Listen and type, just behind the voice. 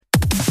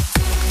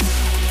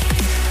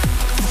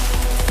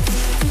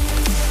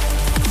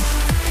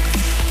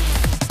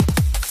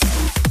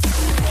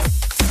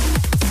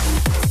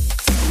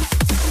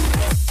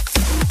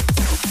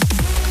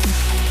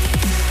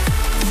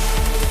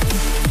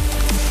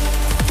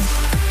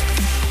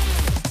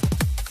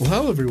Well,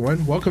 hello,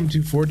 everyone. Welcome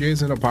to 4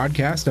 Days in a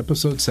Podcast,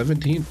 episode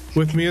 17.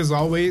 With me, as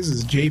always,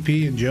 is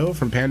JP and Joe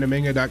from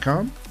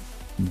pandamanga.com.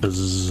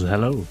 Buzz,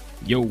 hello.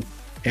 Yo.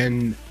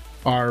 And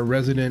our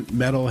resident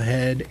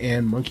metalhead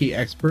and monkey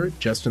expert,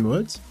 Justin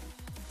Woods.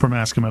 From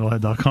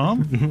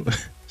askmetalhead.com.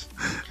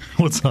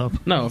 What's up?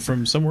 No,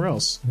 from somewhere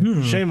else.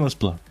 Shameless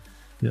plug.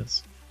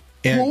 Yes.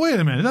 And Well, wait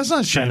a minute. That's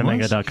not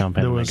shameless. Pandamanga.com,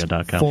 There was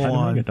Pandamanga.com, full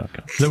on-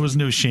 Pandamanga.com. There was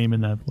no shame in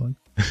that plug.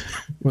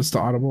 what's the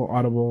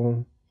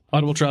Audible?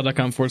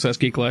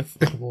 audibletrial.com/geeklife.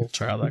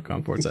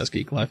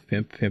 audibletrial.com/geeklife.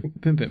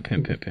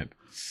 Pimp.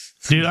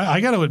 Dude, I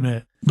got to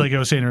admit, like I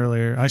was saying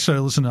earlier, I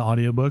started listening to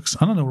audiobooks.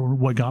 I don't know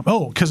what got me.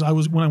 Oh, because I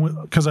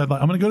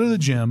thought I'm going to go to the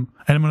gym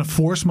and I'm going to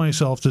force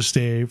myself to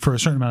stay for a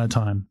certain amount of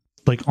time,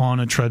 like on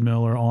a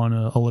treadmill or on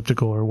a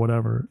elliptical or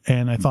whatever.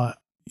 And I thought,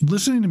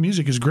 listening to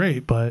music is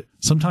great, but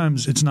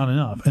sometimes it's not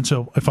enough. And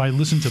so if I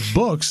listen to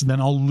books,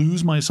 then I'll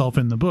lose myself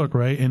in the book,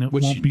 right? And it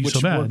won't be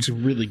so bad. Which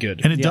works really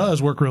good. And it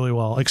does work really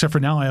well, except for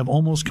now I have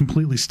almost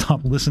completely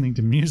stopped listening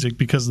to music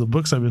because the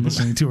books I've been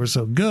listening to are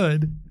so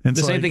good. And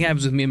The same thing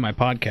happens with me and my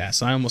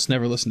podcasts. I almost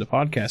never listen to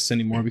podcasts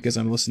anymore because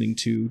I'm listening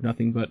to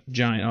nothing but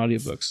giant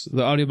audiobooks.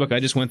 The audiobook I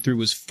just went through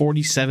was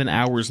 47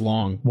 hours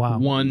long. Wow.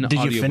 One Did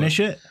audiobook. you finish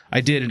it?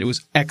 I did, and it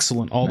was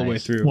excellent all the way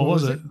through. What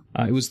was it?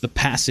 It was The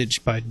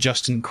Passage by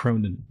Justin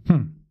Cronin.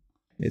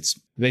 It's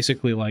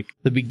basically like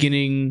the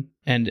beginning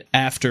and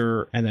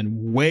after, and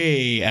then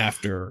way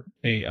after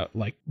a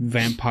like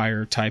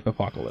vampire type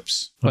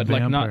apocalypse, but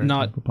like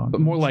but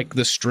more like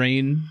The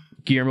Strain,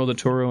 Guillermo del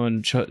Toro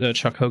and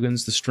Chuck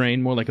Hogan's The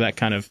Strain, more like that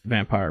kind of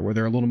vampire where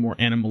they're a little more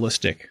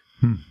animalistic,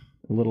 a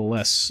little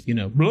less,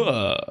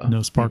 blah.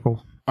 No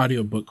sparkle.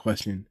 Audiobook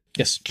question.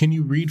 Yes. Can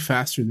you read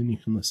faster than you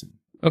can listen?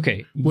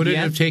 Okay. Would it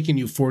have taken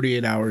you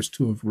 48 hours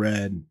to have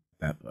read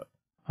that book?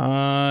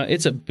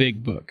 It's a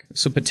big book,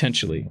 so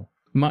potentially.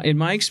 In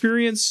my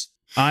experience,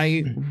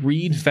 I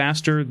read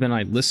faster than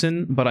I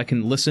listen, but I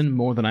can listen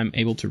more than I'm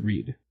able to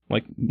read.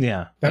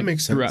 That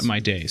makes sense. Throughout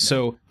my day.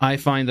 So I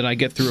find that I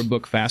get through a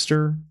book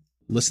faster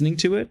listening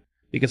to it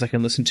because I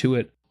can listen to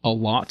it a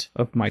lot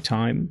of my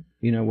time.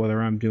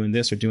 Whether I'm doing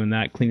this or doing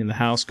that, cleaning the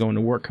house, going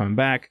to work, coming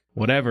back,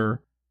 whatever.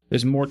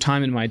 There's more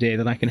time in my day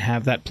that I can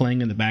have that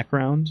playing in the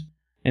background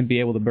and be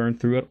able to burn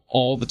through it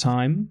all the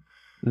time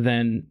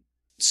than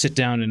sit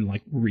down and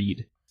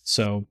read.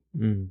 So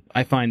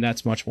I find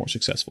that's much more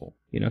successful,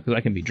 because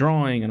I can be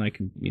drawing and I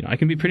can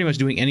be pretty much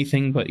doing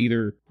anything but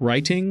either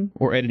writing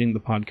or editing the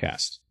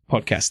podcasts.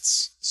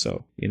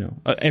 So,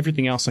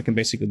 everything else I can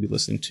basically be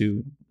listening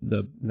to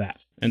that.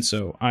 And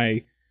so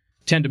I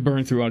tend to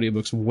burn through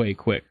audiobooks way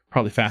quick,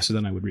 probably faster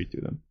than I would read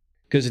through them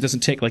because it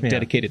doesn't take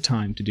dedicated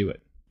time to do it.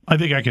 I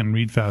think I can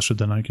read faster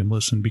than I can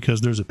listen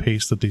because there's a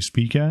pace that they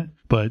speak at.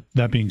 But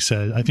that being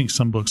said, I think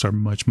some books are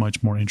much,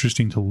 much more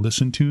interesting to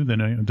listen to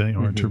than they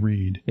are to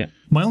read. Yeah.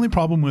 My only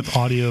problem with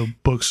audio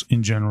books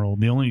in general,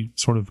 the only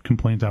sort of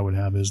complaint I would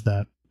have is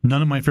that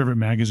none of my favorite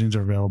magazines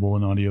are available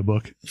in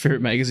audiobook.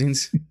 Favorite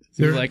magazines?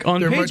 They're like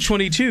on page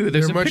 22,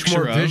 there's a much picture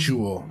more of...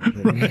 visual.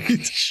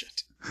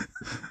 Shit.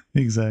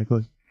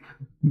 Exactly.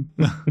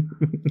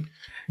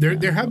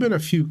 There have been a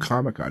few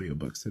comic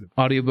audiobooks that have...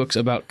 Audiobooks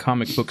about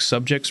comic book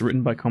subjects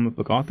written by comic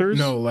book authors?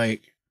 No,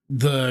 like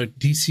the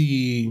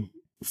DC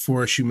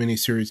 4-issue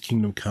miniseries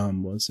Kingdom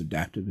Come was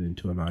adapted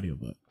into an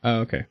audiobook. Oh,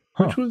 okay.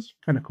 Which was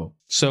kind of cool.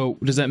 So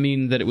does that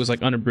mean that it was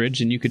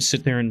unabridged and you could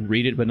sit there and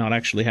read it but not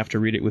actually have to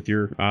read it with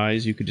your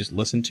eyes? You could just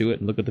listen to it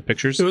and look at the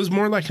pictures? It was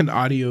more like an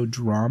audio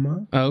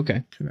drama Oh,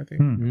 okay. kind of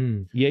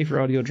thing. Yay for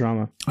audio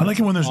drama. I like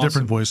it when there's Awesome.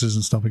 different voices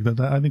and stuff like that.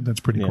 I think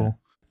that's pretty cool.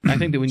 I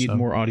think that we need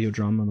more audio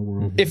drama in the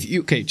world.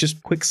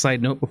 Just quick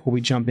side note before we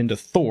jump into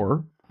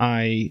Thor.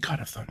 God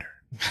of Thunder.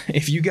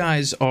 If you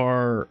guys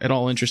are at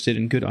all interested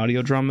in good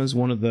audio dramas,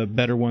 one of the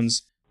better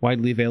ones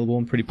widely available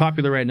and pretty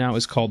popular right now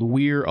is called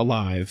We're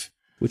Alive,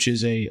 which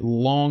is a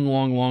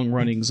long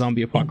running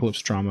zombie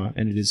apocalypse drama,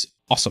 and it is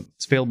awesome.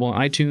 It's available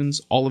on iTunes.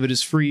 All of it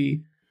is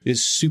free. It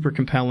is super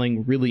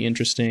compelling, really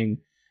interesting,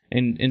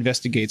 and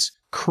investigates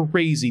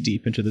crazy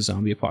deep into the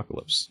zombie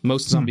apocalypse.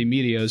 Most zombie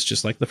media is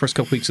just the first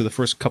couple weeks or the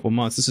first couple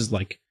months. This is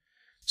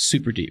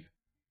super deep,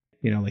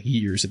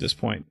 years at this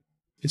point.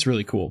 It's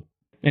really cool.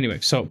 Anyway,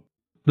 so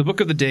the book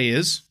of the day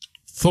is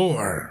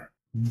Thor,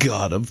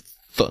 God of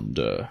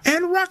Thunder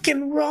and rock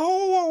and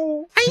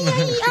roll.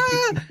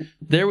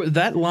 There was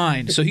that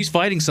line. So he's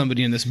fighting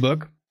somebody in this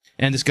book,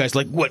 and this guy's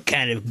like, "What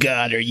kind of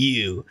god are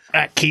you?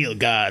 I kill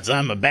gods.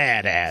 I'm a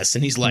badass."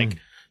 And he's like,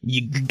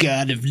 "You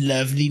god of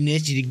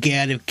loveliness, you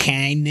god of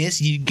kindness,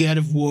 you god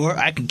of war.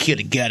 I can kill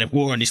a god of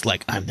war." And he's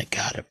like, "I'm the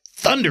god of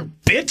thunder,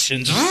 bitch!"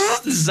 And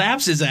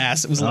zaps his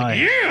ass. It was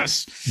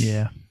yes.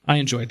 Yeah. I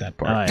enjoyed that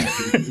part.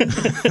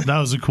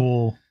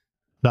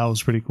 That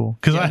was pretty cool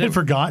because I had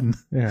forgotten.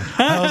 Yeah.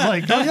 I was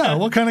like, oh yeah,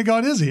 what kind of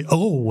god is he?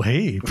 Oh,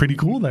 hey, pretty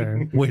cool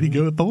there. Way to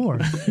go, Thor.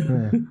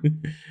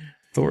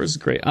 Thor is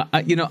great.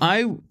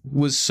 I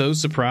was so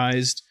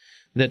surprised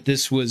that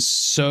this was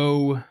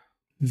so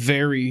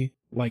very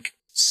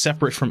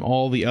separate from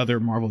all the other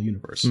Marvel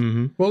universe.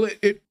 Well,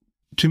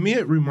 to me,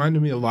 it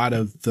reminded me a lot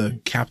of the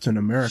Captain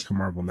America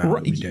Marvel now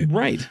that we did.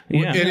 Right.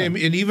 Yeah. And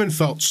it even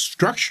felt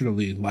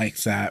structurally like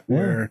that,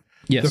 where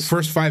Yes. the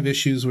first 5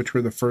 issues, which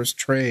were the first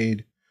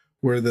trade,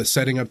 were the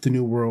setting up the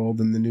new world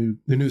and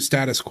the new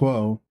status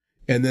quo,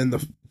 and then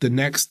the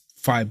next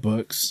 5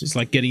 books, It's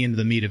like getting into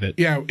the meat of it.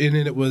 yeah, and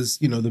then it was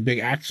the big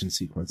action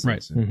sequences. Right.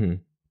 Mm-hmm.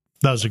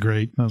 That was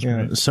great.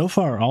 So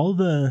far, all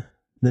the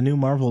new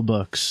Marvel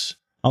books,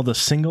 all the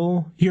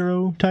single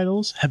hero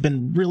titles have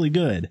been really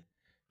good,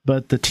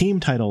 but the team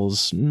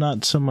titles,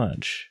 not so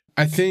much.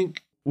 I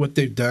think what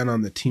they've done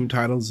on the team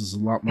titles is a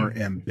lot more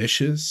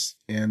ambitious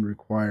and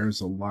requires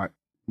a lot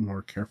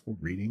more careful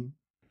reading.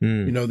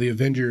 The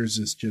Avengers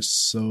is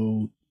just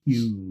so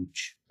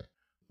huge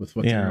with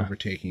what they're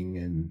overtaking,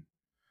 and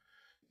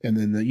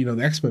then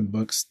the X-Men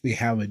books, they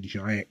have a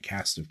giant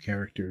cast of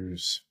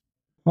characters.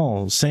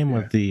 Oh, same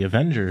with the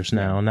Avengers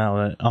now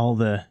that all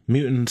the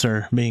mutants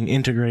are being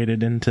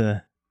integrated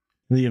into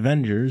the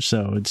Avengers,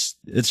 so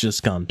it's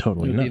just gone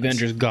totally nuts. The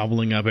Avengers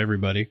gobbling up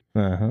everybody.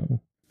 Uh-huh.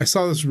 I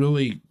saw this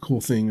really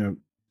cool thing,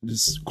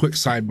 just quick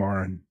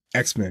sidebar on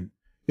X-Men.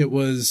 It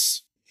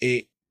was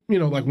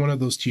like one of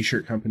those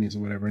t-shirt companies or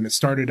whatever, and it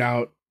started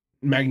out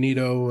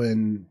Magneto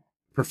and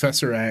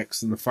Professor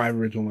X and the 5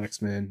 original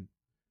X-Men,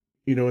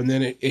 and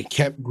then it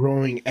kept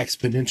growing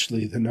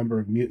exponentially, the number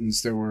of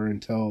mutants there were,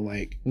 until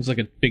like... It was like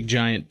a big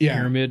giant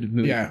pyramid.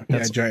 Yeah,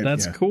 giant.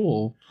 That's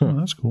cool. Oh,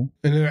 that's cool.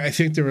 And then I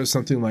think there was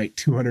something like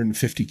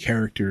 250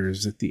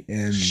 characters at the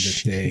end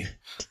that they...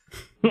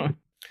 a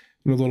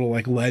little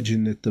like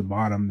legend at the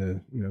bottom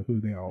to who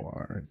they all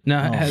are.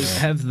 Now,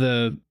 has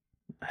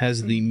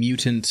the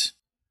mutant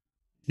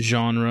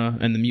genre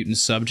and the mutant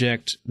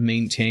subject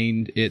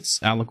maintained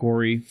its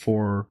allegory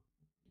for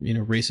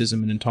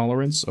racism and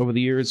intolerance over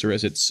the years, or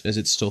is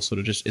it still sort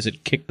of is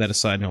it kicked that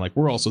aside and they're like,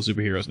 we're also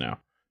superheroes now?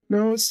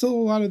 No, it's still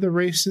a lot of the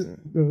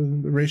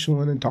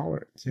racial and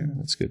intolerance. Yeah,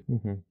 that's good.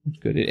 Mm-hmm. That's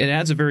good. It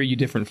adds a very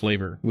different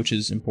flavor, which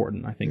is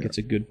important. I think it's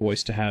a good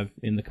voice to have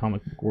in the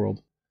comic book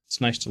world. It's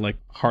nice to like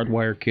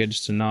hardwire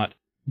kids to not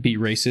be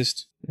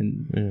racist,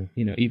 and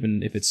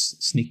even if it's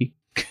sneaky.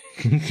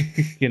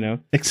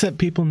 Accept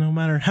people no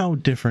matter how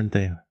different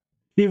they are,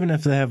 even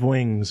if they have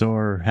wings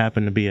or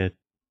happen to be a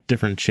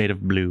different shade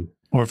of blue,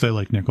 or if they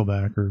like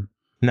Nickelback. Or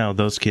no,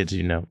 those kids,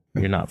 you're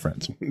not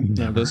friends with.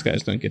 No, those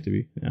guys don't get to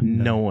be. Yeah.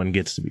 No one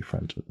gets to be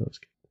friends with those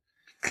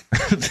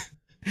kids.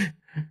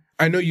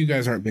 I know you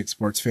guys aren't big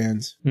sports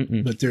fans,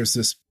 but there's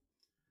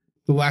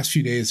the last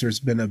few days there's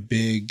been a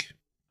big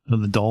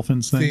the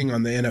Dolphins thing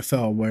on the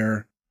NFL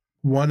where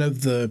one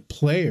of the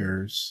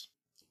players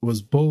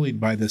was bullied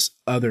by this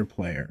other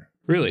player.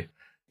 Really?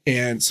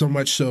 And so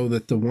much so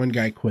that the one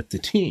guy quit the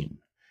team.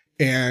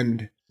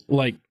 And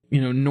like,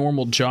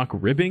 normal jock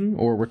ribbing,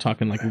 or we're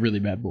talking like really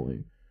bad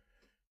bullying?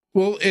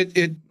 Well,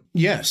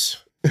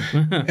 yes.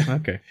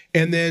 Okay.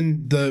 And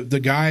then the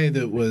guy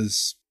that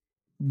was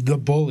the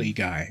bully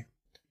guy,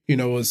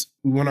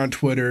 went on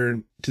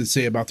Twitter to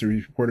say about the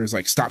reporters,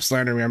 like, stop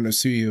slandering me, I'm going to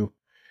sue you.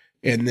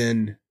 And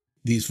then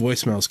these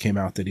voicemails came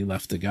out that he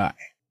left the guy.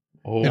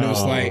 Oh. And it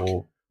was like,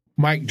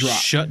 mic drop.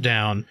 Shut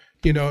down.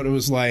 And it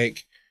was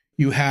like,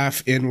 you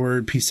half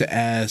N-word piece of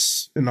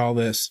ass and all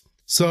this.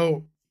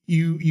 So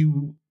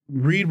you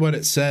read what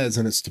it says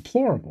and it's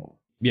deplorable.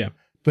 Yeah.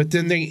 But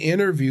then they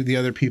interview the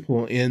other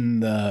people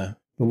in the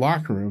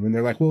locker room, and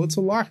they're like, well, it's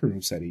a locker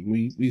room setting.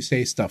 We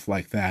say stuff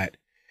like that.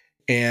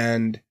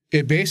 And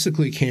it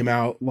basically came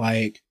out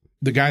like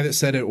the guy that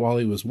said it while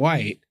he was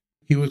white,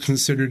 he was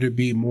considered to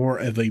be more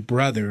of a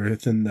brother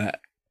than the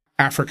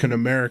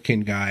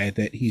African-American guy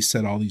that he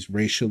said all these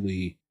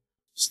racially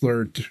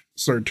slurred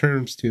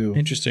terms to.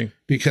 Interesting.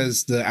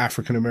 Because the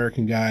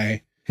African-American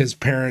guy, his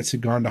parents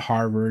had gone to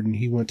Harvard and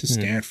he went to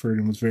Stanford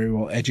and was very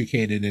well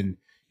educated, and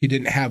he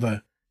didn't have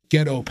a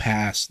ghetto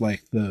pass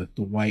like the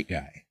white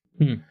guy.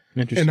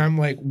 Interesting. And I'm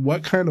like,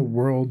 what kind of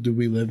world do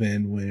we live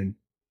in when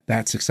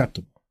that's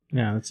acceptable?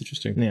 Yeah, that's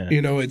interesting. Yeah.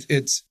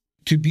 It's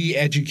to be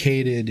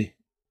educated,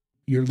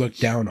 you're looked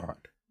down on.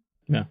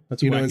 Yeah,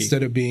 that's wacky.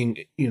 Instead of being,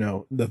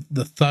 the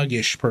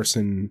thuggish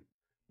person,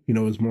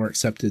 is more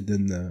accepted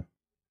than the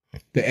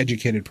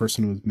educated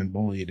person who's been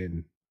bullied.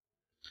 And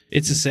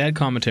it's a sad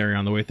commentary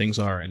on the way things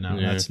are right now.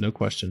 Yeah. That's no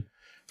question.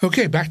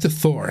 Okay, back to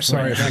Thor.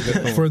 Sorry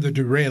for the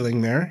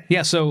derailing there.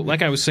 Yeah, so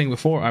like I was saying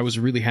before, I was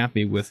really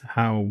happy with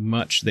how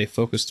much they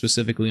focused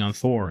specifically on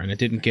Thor, and it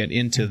didn't get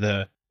into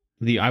the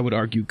I would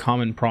argue,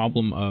 common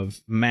problem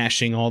of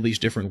mashing all these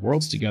different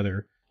worlds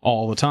together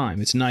all the time.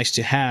 It's nice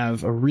to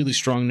have a really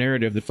strong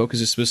narrative that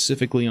focuses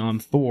specifically on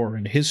Thor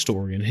and his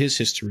story and his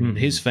history and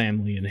his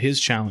family and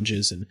his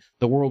challenges and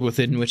the world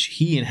within which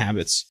he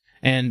inhabits.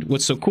 And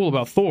what's so cool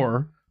about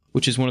Thor,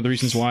 which is one of the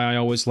reasons why I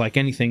always like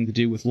anything to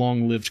do with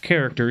long-lived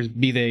characters,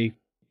 be they,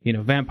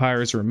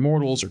 vampires or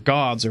immortals or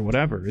gods or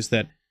whatever, is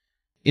that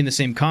in the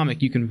same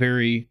comic you can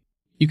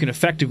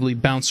effectively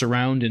bounce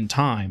around in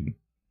time,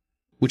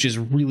 which is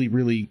really,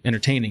 really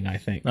entertaining, I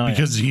think.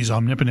 Because he's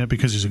omnipotent,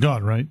 because he's a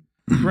god, right?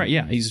 Right,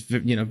 yeah. He's,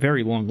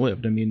 very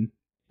long-lived. I mean,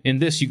 in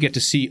this, you get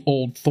to see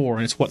old Thor,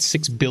 and it's,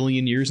 6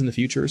 billion years in the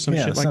future or some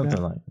shit like something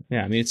that? like that.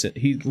 Yeah, I mean,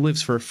 he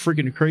lives for a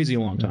freaking crazy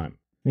long time.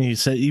 He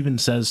even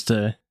says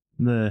to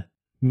the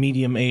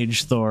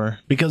medium-aged Thor,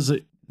 because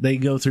they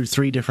go through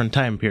 3 different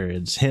time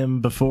periods.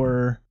 Him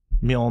before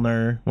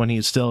Mjolnir, when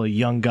he's still a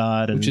young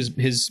god. Which is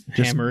his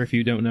hammer, if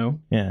you don't know.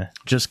 Yeah,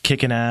 just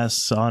kicking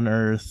ass on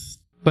Earth.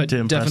 But to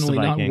impress definitely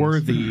the not Vikings.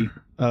 worthy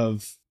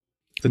of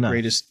the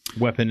greatest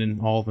weapon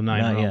in all the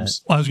 9 Not yet.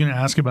 realms. I was going to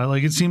ask about,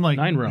 like, it seemed like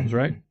 9 realms,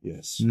 right?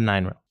 Yes.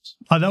 9 realms.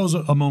 that was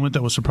a moment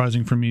that was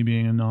surprising for me,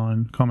 being a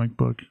non-comic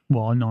book,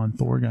 a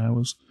non-Thor guy.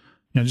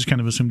 I just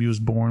kind of assumed he was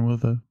born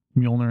with a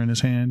Mjolnir in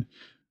his hand.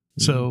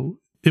 So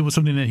it was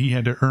something that he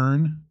had to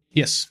earn.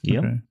 Yes.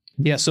 Yep. Okay.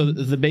 Yeah, so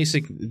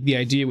the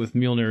idea with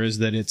Mjolnir is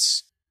that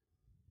it's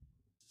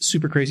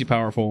super crazy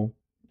powerful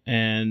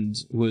and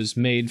was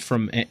made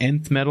from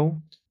nth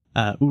metal.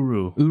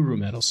 Uru. Uru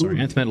metal, sorry.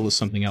 Nth metal is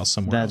something else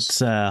somewhere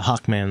That's else.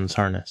 Hawkman's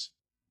harness.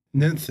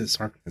 Ninth is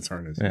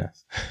harness. Yeah.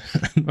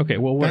 Okay,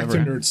 well, Back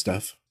whatever. to nerd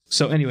stuff.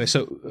 So anyway,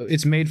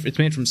 it's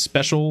made from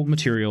special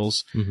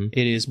materials. Mm-hmm.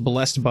 It is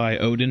blessed by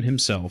Odin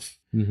himself,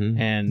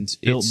 and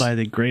Built it's by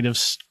the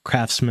greatest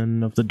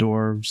craftsman of the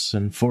dwarves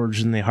and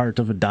forged in the heart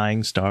of a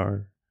dying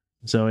star.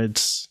 So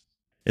it's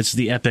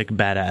the epic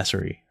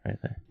badassery right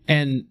there.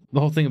 And the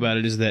whole thing about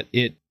it is that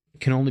it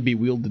can only be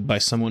wielded by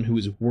someone who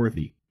is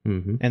worthy.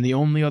 Mm-hmm. And the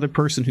only other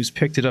person who's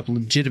picked it up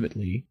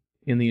legitimately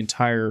in the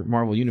entire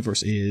Marvel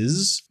universe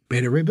is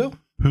Beta Ray Bill.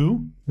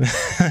 Who?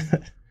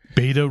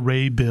 Beta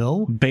Ray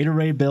Bill? Beta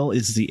Ray Bill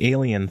is the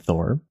alien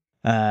Thor.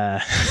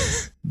 That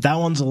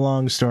one's a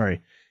long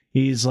story.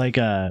 He's like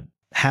a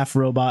half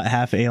robot,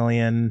 half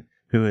alien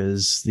who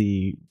is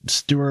the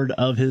steward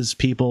of his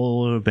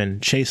people who have been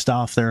chased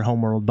off their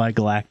homeworld by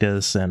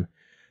Galactus, and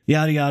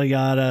yada yada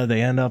yada.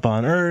 They end up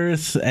on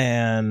Earth,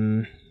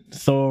 and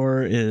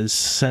Thor is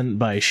sent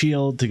by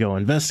S.H.I.E.L.D. to go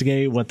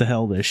investigate what the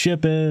hell this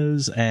ship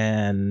is,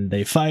 and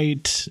they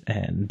fight,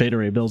 and Beta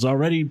Ray Bill's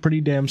already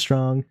pretty damn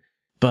strong,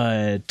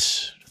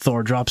 but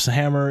Thor drops the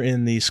hammer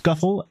in the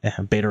scuffle,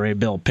 and Beta Ray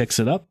Bill picks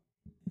it up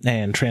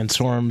and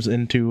transforms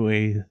into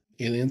a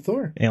Alien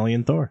Thor.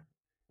 alien Thor.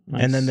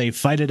 Nice. And then they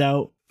fight it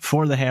out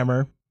for the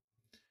hammer,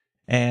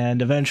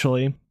 and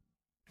eventually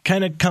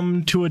kind of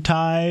come to a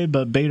tie,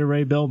 but Beta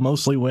Ray Bill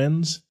mostly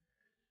wins.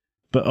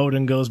 But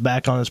Odin goes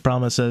back on his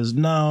promise, says,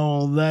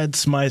 no,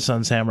 that's my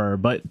son's hammer,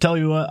 but tell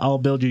you what, I'll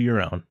build you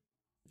your own.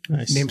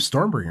 Nice. Named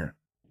Stormbringer.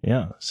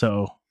 Yeah,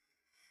 so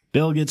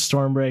Bill gets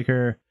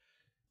Stormbreaker,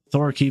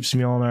 Thor keeps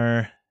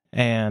Mjolnir,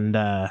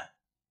 and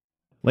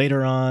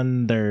later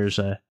on there's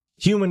a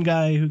human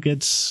guy who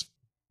gets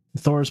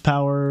Thor's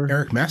power,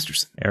 Eric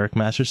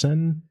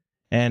Masterson.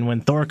 and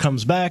when Thor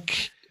comes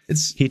back,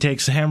 he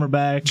takes the hammer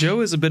back. Joe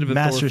is a bit of a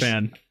Thor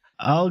fan.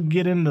 I'll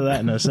get into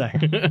that in a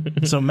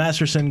second. So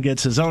Masterson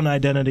gets his own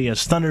identity as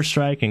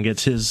Thunderstrike and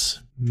gets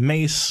his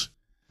mace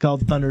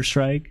called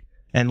Thunderstrike.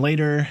 And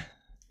later...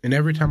 And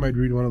every time I'd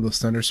read one of those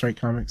Thunderstrike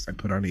comics, I'd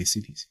put on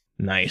AC/DC.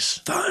 Nice.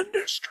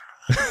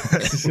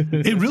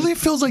 Thunderstrike. It really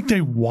feels like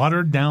they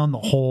watered down the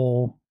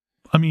whole...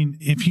 I mean,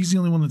 if he's the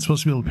only one that's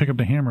supposed to be able to pick up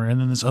the hammer, and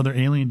then this other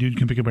alien dude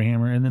can pick up a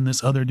hammer, and then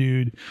this other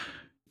dude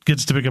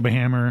gets to pick up a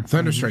hammer.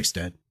 Thunderstrike's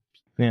dead.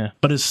 Yeah,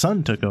 but his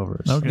son took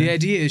over. So. Okay. The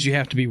idea is you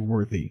have to be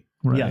worthy.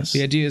 Right. Yes.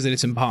 The idea is that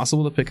it's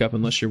impossible to pick up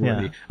unless you're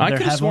worthy. Yeah. I There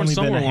could have have sworn only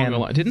been somewhere a along hand- the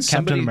line. Didn't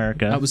Captain somebody?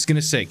 America. I was going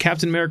to say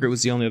Captain America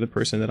was the only other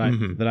person that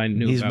I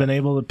knew He's about. been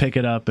able to pick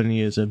it up and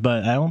use it,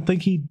 but I don't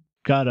think he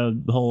got a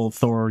whole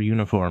Thor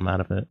uniform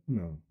out of it.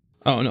 No.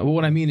 Oh no! But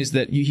what I mean is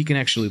that he can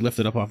actually lift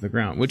it up off the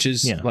ground, which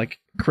is Yeah. like,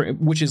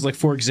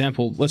 for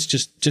example, let's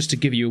just to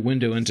give you a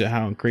window into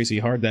how crazy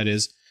hard that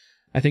is.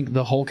 I think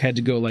the Hulk had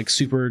to go like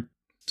super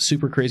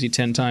crazy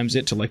 10 times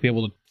it to like be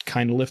able to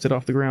kind of lift it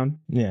off the ground.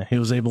 Yeah, he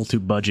was able to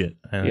budget.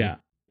 Yeah,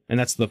 and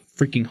that's the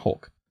freaking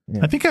Hulk.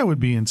 I think I would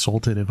be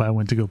insulted if I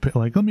went to go pick,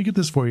 like, let me get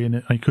this for you,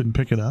 and I couldn't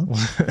pick it up.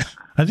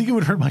 I think it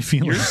would hurt my You're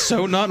feelings.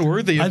 so not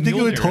worthy of I think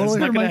it would Mjolnir. totally It's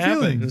not hurt gonna my happen.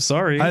 feelings.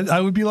 Sorry.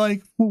 I would be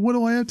like, well, what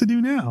do I have to do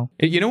now?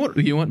 You know what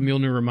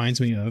Mjolnir reminds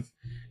me of?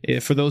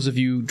 For those of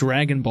you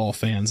Dragon Ball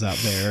fans out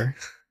there,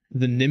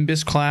 the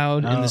Nimbus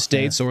Cloud in the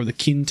States, or the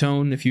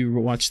Kintone if you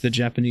watch the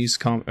Japanese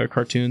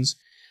cartoons.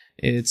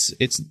 It's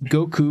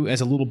Goku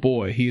as a little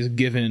boy. He is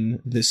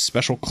given this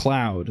special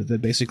cloud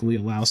that basically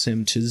allows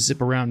him to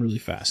zip around really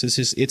fast.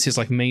 It's his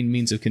like main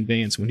means of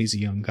conveyance when he's a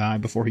young guy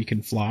before he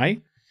can fly.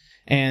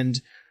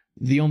 And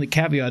the only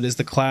caveat is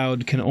the cloud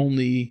you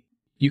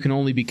can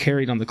only be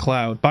carried on the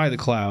cloud by the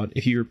cloud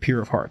if you're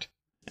pure of heart.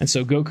 And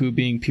so Goku,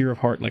 being pure of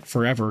heart like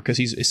forever, because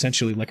he's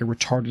essentially like a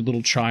retarded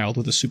little child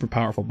with a super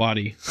powerful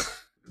body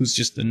who's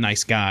just a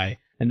nice guy,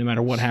 and no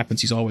matter what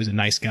happens, he's always a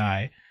nice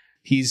guy.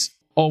 He's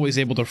always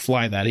able to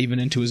fly that even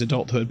into his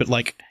adulthood, but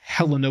like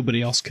hella nobody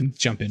else can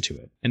jump into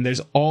it. And there's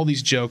all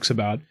these jokes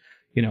about,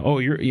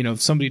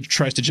 somebody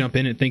tries to jump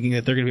in and thinking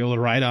that they're going to be able to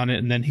ride on it,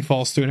 and then he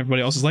falls through and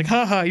everybody else is like,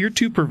 haha, you're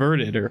too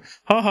perverted, or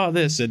haha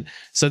this. And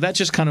so that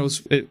just kind of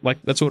was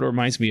that's what it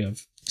reminds me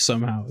of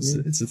somehow.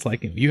 It's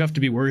like, you have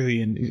to be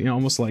worthy, and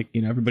almost like,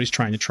 everybody's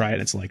trying to try it.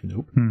 And it's like,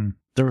 nope.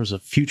 There was a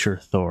future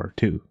Thor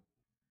too.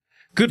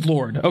 Good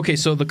Lord. Okay,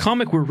 so the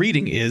comic we're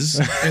reading is...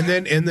 And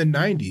then in the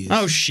 90s,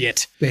 Oh,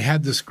 shit. they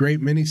had this great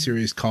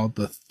miniseries called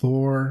the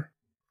Thor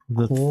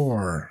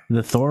Core.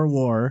 The Thor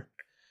War.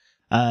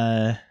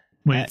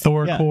 Wait,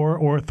 Thor yeah. Core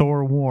or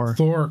Thor War?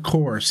 Thor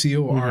Core,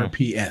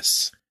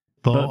 CORPS.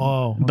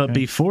 But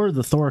before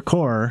the Thor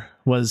Core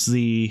was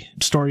the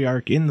story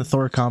arc in the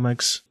Thor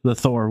comics, the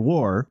Thor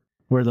War,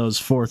 where those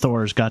 4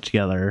 Thors got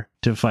together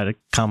to fight a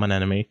common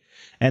enemy.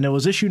 And it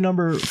was issue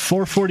number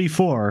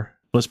 444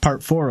 was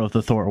part 4 of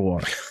the Thor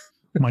War.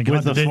 My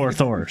God, With the 4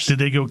 Thors. Did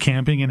they go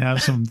camping and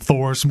have some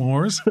Thor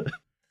s'mores?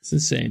 It's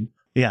insane.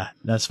 Yeah,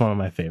 that's one of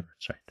my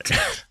favorites right there.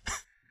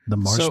 The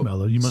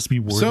marshmallow. You must be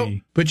worthy. So,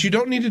 but you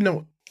don't need to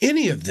know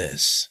any of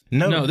this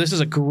No, this is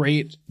a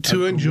great...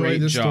 to enjoy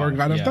great this job. Thor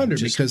God of Yeah, Thunder,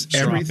 just because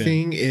drop in.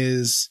 everything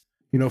is,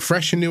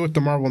 fresh and new with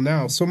the Marvel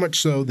Now. So much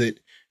so that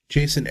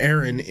Jason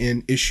Aaron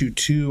in issue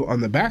 2 on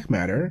the back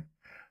matter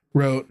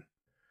wrote,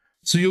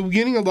 "So you'll be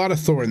getting a lot of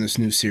Thor in this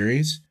new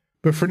series,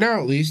 but for now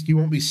at least, you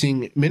won't be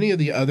seeing many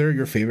of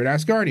your favorite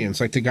Asgardians,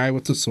 like the guy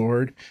with the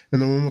sword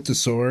and the one with the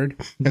sword,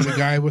 and the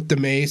guy with the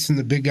mace and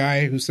the big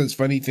guy who says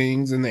funny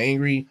things, and the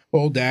angry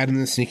old dad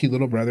and the sneaky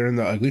little brother and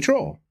the ugly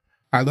troll.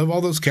 I love all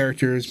those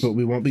characters, but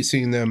we won't be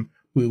seeing them.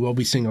 We will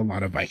be seeing a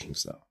lot of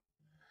Vikings, though."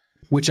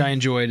 Which I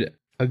enjoyed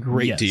a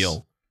great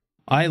deal.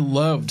 I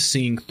loved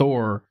seeing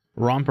Thor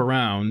romp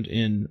around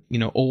in,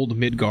 old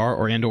Midgar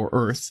or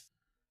Earth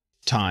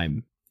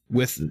time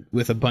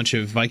with a bunch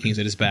of Vikings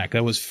at his back.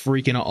 That was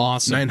freaking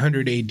awesome.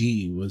 900 AD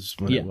was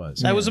when it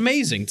was. That was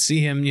amazing to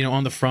see him,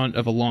 on the front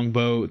of a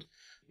longboat,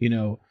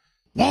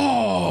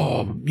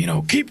 oh,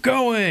 keep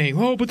going.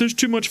 Oh, but there's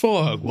too much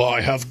fog. Well,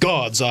 I have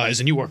God's eyes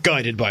and you are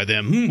guided by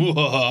them.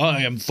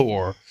 I am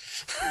Thor.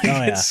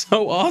 It's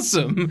so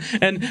awesome.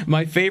 And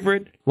my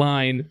favorite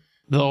line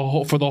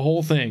for the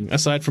whole thing,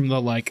 aside from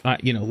the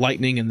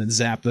lightning and then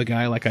zap the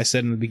guy, like I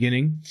said in the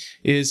beginning,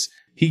 is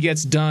he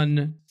gets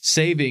done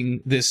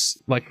saving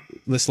this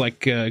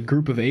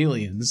group of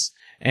aliens,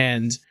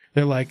 and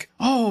they're like,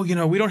 "Oh,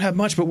 we don't have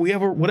much, but we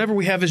have whatever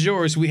we have is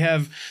yours. We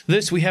have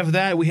this, we have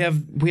that, we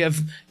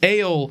have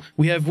ale,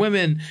 we have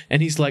women."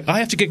 And he's like, "I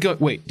have to get going."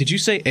 Wait, did you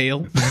say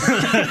ale?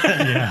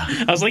 Yeah.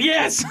 I was like,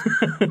 yes.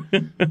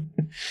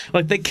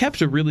 Like, they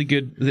kept a really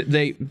good.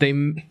 They.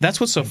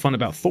 That's what's so fun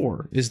about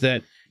Thor, is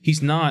that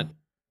he's not,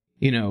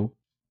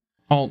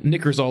 all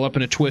knickers all up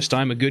in a twist,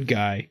 I'm a good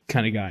guy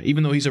kind of guy.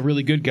 Even though he's a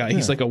really good guy,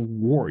 he's like a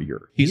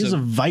warrior. He's a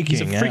Viking.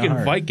 He's a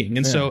freaking Viking.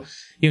 And so,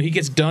 he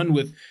gets done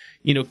with,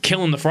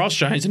 killing the Frost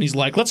Giants, and he's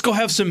like, let's go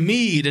have some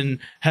mead and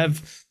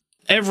have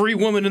every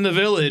woman in the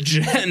village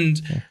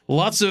and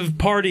lots of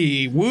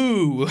party.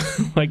 Woo.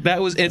 Like,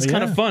 it's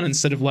kind of fun,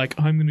 instead of like,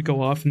 I'm going to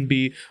go off and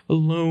be a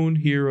lone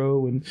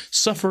hero and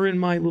suffer in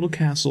my little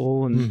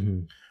castle.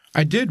 And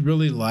I did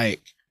really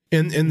like,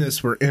 in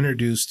this, we're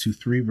introduced to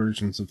 3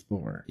 versions of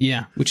Thor.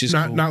 Yeah, which is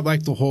not cool. not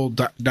like the whole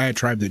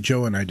diatribe that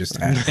Joe and I just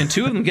had. And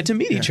 2 of them get to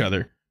meet each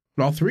other.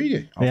 All 3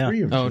 did. All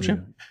 3 of them. Oh,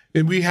 true.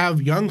 And we have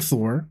young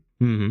Thor.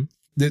 Mm-hmm.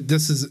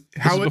 This is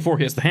before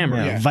he has the hammer.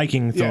 Yeah,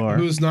 Viking Thor.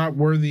 who's not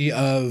worthy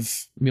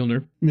of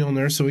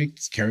Mjolnir, so he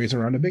carries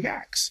around a big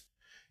axe.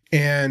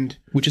 And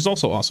which is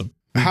also awesome.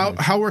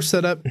 How we're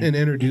set up and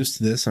introduced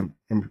to this, I'm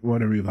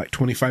whatever, like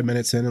 25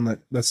 minutes in, and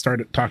let's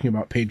start talking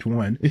about page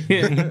 1.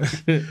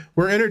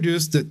 We're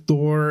introduced that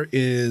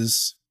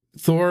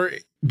Thor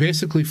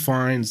basically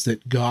finds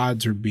that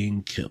gods are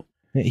being killed.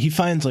 He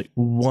finds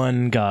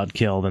one god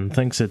killed and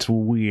thinks it's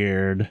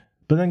weird,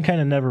 but then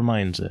kind of never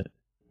minds it.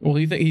 Well,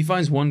 he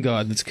finds one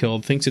god that's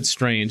killed, thinks it's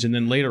strange, and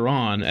then later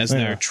on, as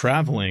they're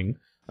traveling,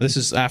 this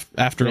is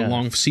after a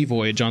long sea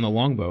voyage on the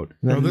longboat.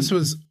 No, this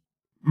was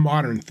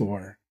modern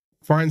Thor.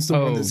 Finds the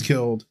one that's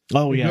killed.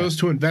 Oh, yeah. Goes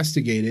to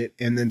investigate it,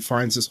 and then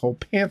finds this whole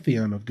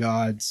pantheon of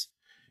gods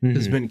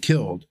has been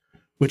killed,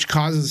 which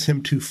causes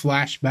him to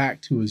flash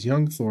back to his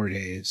young Thor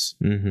days,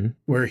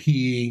 where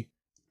he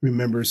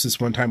remembers this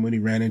one time when he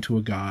ran into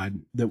a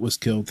god that was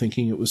killed,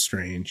 thinking it was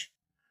strange.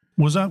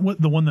 Was that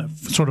the one that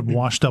sort of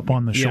washed up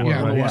on the shore?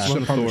 Yeah, right? washed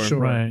up on the shore.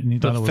 Right, and he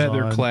thought it was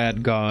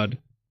feather-clad god.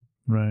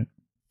 Right.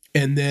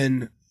 And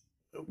then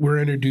we're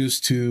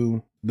introduced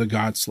to the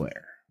God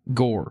Slayer.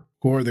 Gore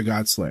the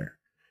God Slayer.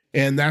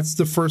 And that's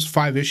the first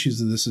 5 issues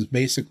of this, is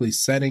basically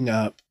setting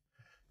up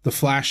the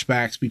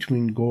flashbacks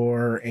between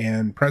Gore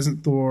and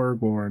present Thor,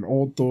 Gore and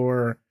old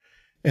Thor.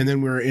 And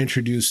then we're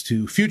introduced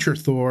to future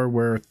Thor,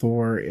 where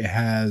Thor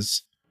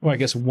has... Well, I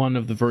guess one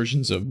of the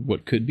versions of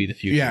what could be the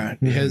future. Yeah,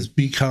 has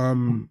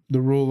become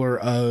the ruler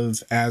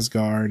of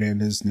Asgard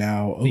and is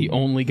now... the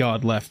only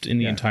god left in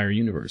the entire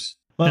universe.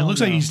 Well, and it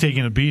looks like he's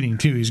taking a beating,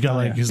 too. He's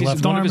got his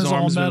left arm is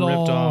all metal.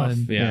 Ripped off.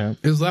 And,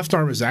 His left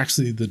arm is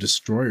actually the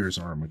Destroyer's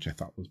arm, which I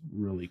thought was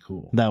really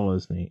cool. That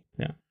was neat.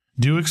 Yeah.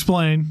 Do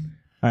explain.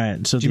 All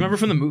right. So do you remember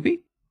from the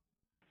movie?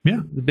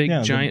 Yeah. The big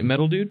giant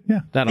metal dude?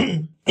 Yeah.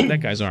 That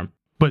guy's arm.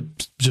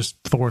 But just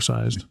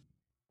Thor-sized.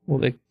 Well,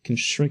 they can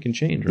shrink and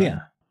change, right? Yeah.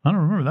 I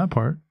don't remember that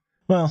part.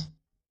 Well,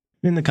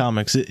 in the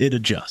comics, it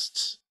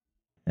adjusts.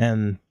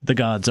 And the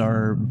gods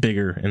are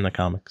bigger in the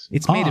comics.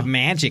 It's made of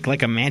magic,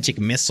 like a magic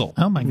missile.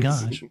 Oh my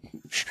gosh.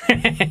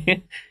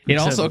 It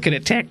also can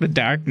attack the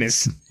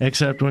darkness.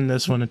 Except when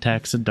this one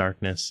attacks the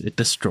darkness, it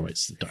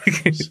destroys the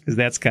darkness. Because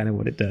that's kind of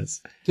what it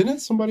does.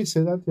 Didn't somebody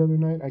say that the other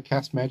night? I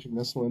cast magic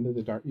missile into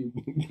the dark.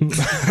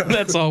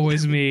 That's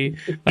always me.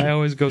 I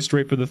always go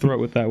straight for the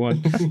throat with that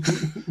one.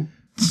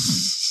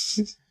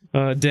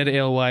 Dead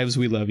Alewives,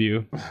 we love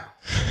you.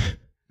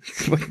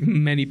 Like,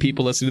 many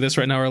people listening to this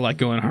right now are like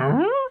going,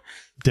 huh?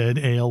 Dead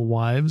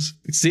Alewives?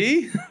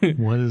 See?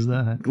 What is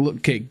that? Look,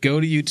 okay, go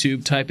to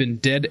YouTube, type in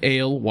Dead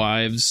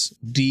Alewives,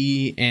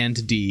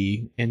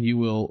 D&D, and you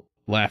will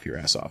laugh your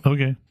ass off.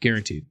 Okay.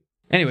 Guaranteed.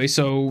 Anyway,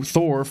 so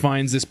Thor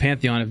finds this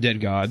pantheon of dead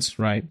gods,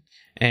 right?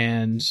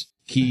 And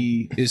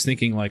he is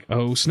thinking like,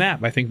 oh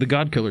snap, I think the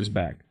god killer's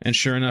back. And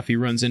sure enough, he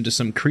runs into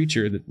some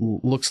creature that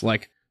looks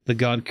like the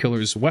god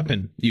killer's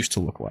weapon used to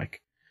look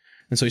like.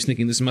 And so he's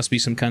thinking this must be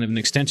some kind of an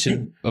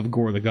extension of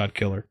Gore the god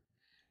killer.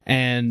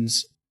 And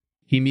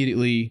he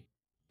immediately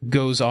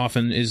goes off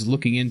and is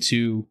looking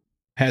into,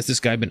 has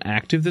this guy been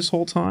active this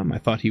whole time? I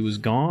thought he was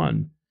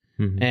gone.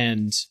 Mm-hmm.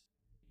 And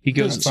he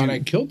goes I thought I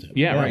killed him.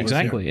 Yeah, right,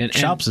 exactly. And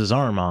chops his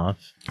arm off.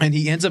 And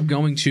he ends up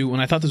going to,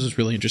 and I thought this was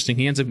really interesting,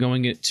 he ends up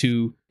going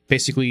to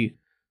basically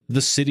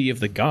the city of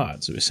the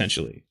gods,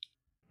 essentially.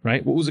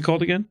 Right? What was it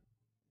called again?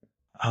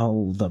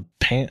 Oh, not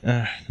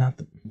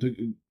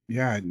the...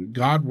 Yeah,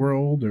 God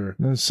World or...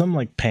 Some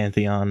like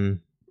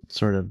pantheon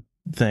sort of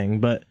thing,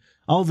 but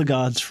all the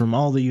gods from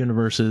all the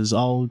universes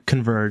all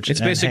converge. It's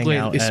basically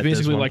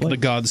like place. The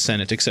God's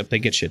Senate, except they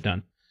get shit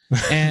done.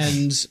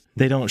 And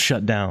they don't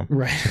shut down.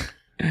 Right.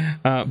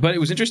 But it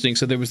was interesting.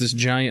 So there was this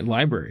giant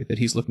library that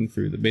he's looking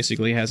through that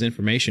basically has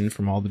information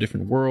from all the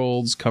different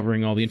worlds,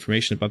 covering all the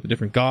information about the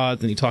different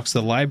gods. And he talks to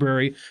the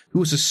library, who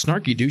was a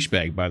snarky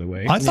douchebag, by the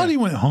way. I thought he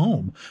went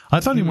home. I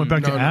thought he went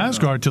back to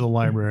Asgard to the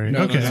library.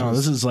 No, okay. No,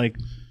 this is like...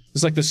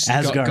 It's like the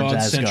Asgard's God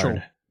Asgard.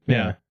 Central.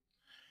 Yeah.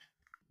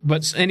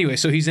 But anyway,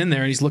 so he's in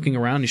there and he's looking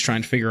around. And he's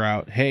trying to figure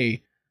out,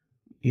 hey,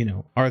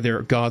 are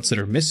there gods that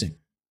are missing?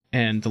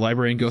 And the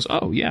librarian goes,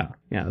 oh, yeah,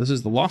 this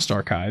is the Lost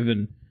Archive,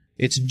 and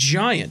it's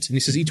giant. And he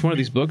says each one of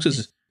these books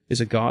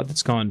is a god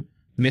that's gone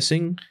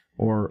missing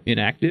or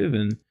inactive.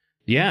 And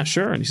yeah,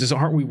 sure. And he says,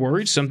 aren't we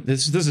worried?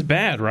 This is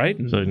bad, right?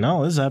 And so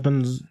no, this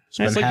happens.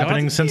 It's been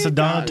happening since the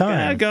dawn of time.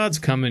 Yeah, gods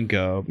come and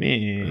go.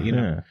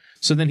 Yeah.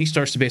 So then he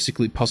starts to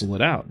basically puzzle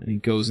it out, and he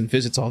goes and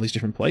visits all these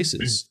different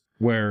places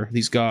where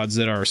these gods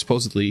that are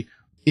supposedly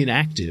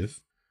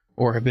inactive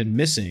or have been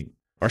missing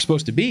are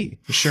supposed to be.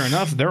 Sure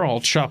enough, they're all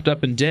chopped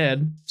up and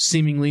dead,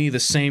 seemingly the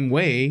same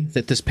way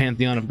that this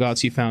pantheon of gods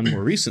he found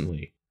more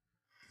recently.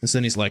 And so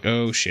then he's like,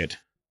 oh shit.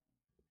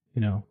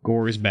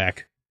 Gore is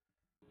back.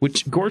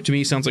 Which, Gore to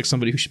me sounds like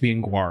somebody who should be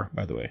in Gwar,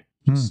 by the way.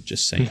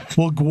 Just saying.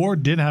 Well, Gore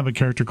did have a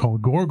character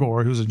called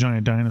Gorgor, who's a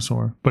giant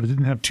dinosaur, but it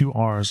didn't have two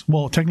R's.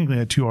 Well, technically it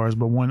had two R's,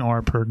 but one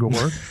R per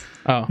Gore.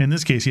 Oh. In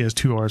this case, he has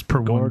two R's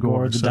per one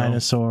Gore. The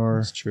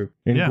dinosaur. That's true.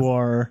 In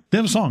Gwar. They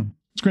have a song.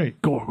 It's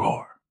great.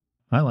 Gorgor.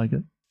 I like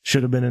it.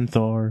 Should have been in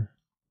Thor.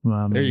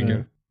 There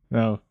you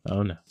go.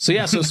 Oh no. So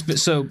yeah,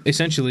 so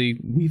essentially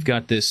we've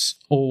got this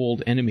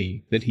old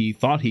enemy that he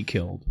thought he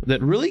killed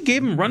that really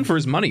gave him a run for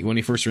his money when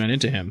he first ran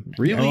into him.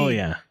 Really? Oh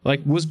yeah.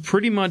 Like was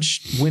pretty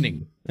much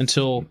winning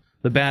until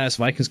the badass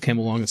Vikings came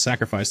along and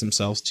sacrificed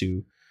themselves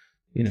to,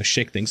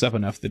 shake things up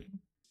enough that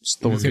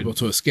Thor was able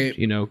to escape.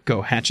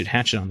 Go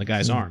hatchet on the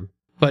guy's arm.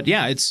 But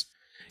yeah, it's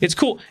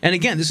cool. And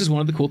again, this is one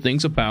of the cool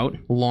things about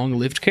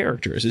long-lived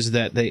characters is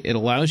that it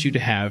allows you to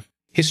have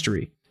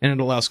history. And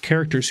it allows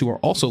characters who are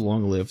also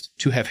long-lived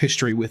to have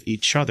history with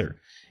each other.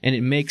 And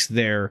it makes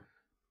the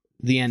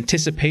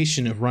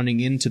anticipation of running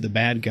into the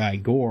bad guy,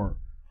 Gore,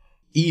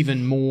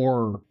 even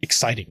more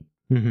exciting,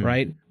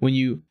 right? When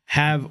you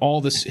have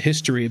all this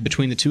history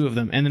between the two of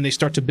them, and then they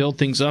start to build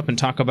things up and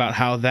talk about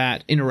how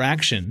that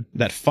interaction,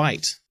 that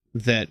fight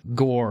that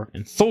Gore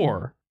and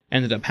Thor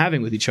ended up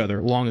having with each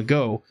other long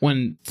ago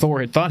when Thor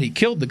had thought he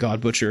killed the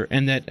God Butcher,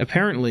 and that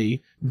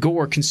apparently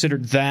Gore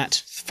considered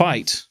that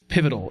fight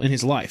pivotal in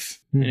his life.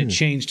 And it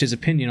changed his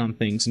opinion on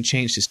things and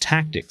changed his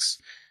tactics.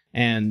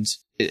 And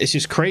it's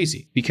just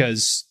crazy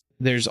because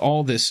there's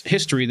all this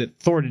history that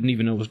Thor didn't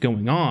even know was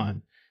going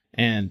on.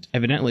 And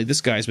evidently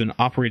this guy's been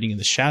operating in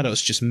the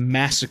shadows, just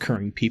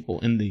massacring people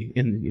in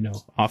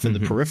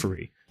the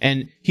periphery.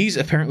 And he's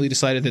apparently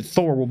decided that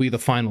Thor will be the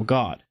final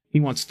god. He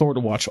wants Thor to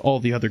watch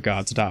all the other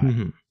gods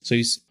die. So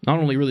he's not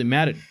only really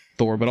mad at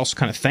Thor, but also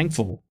kind of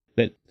thankful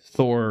that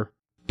Thor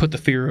put the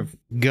fear of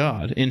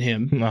God in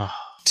him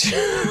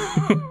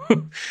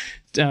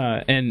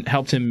and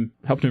helped him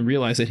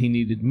realize that he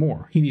needed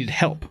more. He needed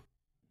help.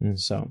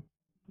 So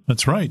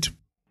that's right.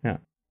 Yeah.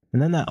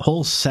 And then that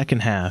whole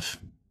second half,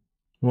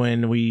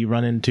 when we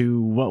run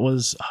into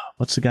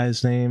what's the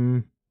guy's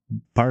name?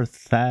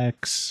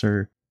 Parthax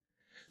or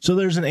so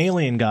there's an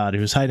alien god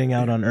who's hiding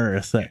out on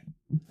Earth that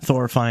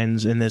Thor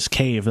finds in this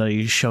cave that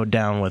he showed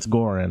down with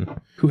Goran.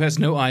 Who has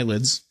no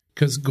eyelids.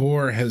 because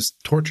Gore has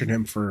tortured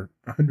him for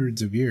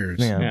hundreds of years.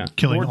 Yeah.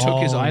 Killing Thor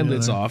took his all the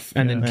eyelids other- off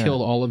and then Yeah.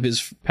 killed all of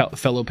his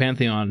fellow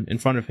Pantheon in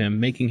front of him,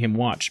 making him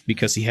watch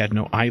because he had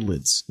no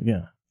eyelids.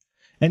 Yeah.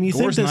 And you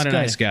Gore's think this not a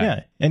nice guy.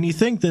 Yeah. And you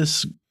think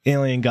this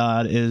alien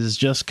god is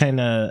just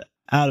kind of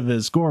out of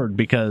his gourd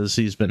because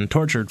he's been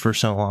tortured for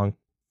so long.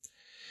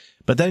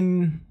 But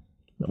then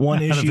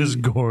one Out of his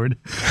issue. gourd.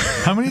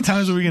 How many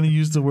times are we going to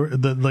use the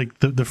word,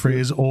 the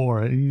phrase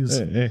 "or"?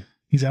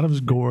 He's out of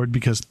his gourd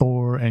because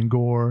Thor and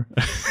Gore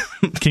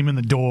came in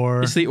the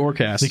door. It's the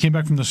Orcast. They came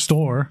back from the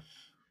store.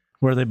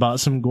 Where they bought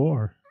some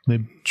gore. They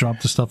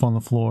dropped the stuff on the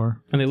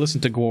floor. And they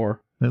listened to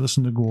Gore. They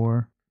listened to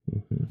Gore.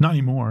 Not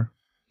anymore.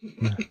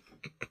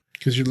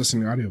 Because you're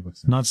listening to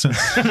audiobooks. Not since.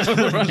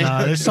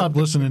 They stopped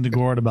listening to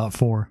Gore at about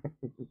 4.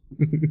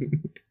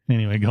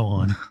 Anyway, go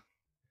on.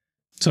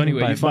 So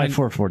anyway, by you find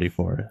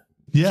 444.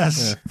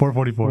 Yes,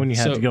 444. When you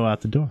had So- to go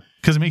out the door.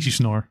 Because it makes you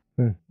snore.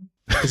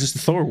 this is the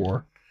Thor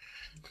War.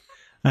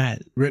 All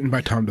right. Written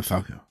by Tom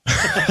DeFalco.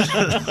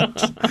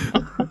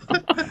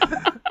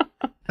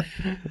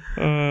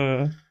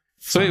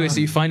 So anyway, so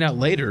you find out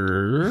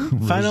later.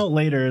 Find out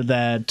later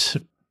that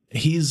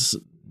he's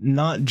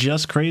not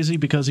just crazy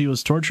because he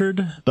was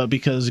tortured, but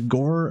because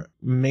Gore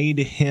made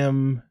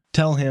him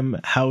tell him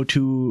how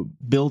to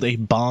build a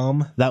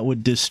bomb that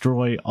would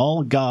destroy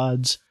all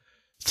gods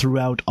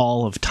throughout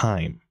all of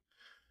time.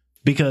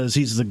 Because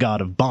he's the god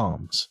of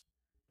bombs,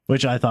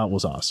 which I thought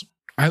was awesome.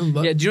 I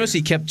love. Yeah, do you notice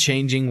he kept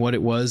changing what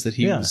it was that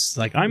he Yeah. was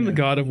like? I'm the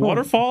god of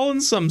waterfall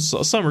and some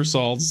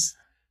somersaults.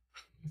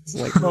 It's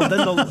like, Well,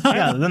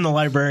 then the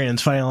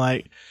librarian's finally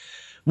like,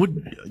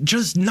 would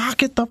just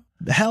knock it the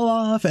hell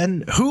off,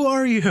 and who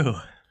are you?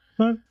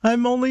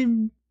 I'm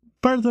only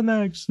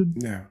Parthenax,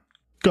 Yeah.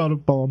 god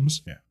of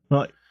bombs. Yeah.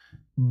 Like,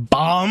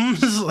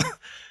 bombs?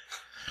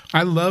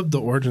 I love the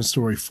origin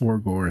story for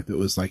Gore that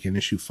was like in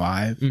issue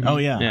 5. Oh,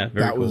 yeah. yeah,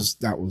 very That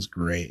cool. was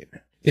great.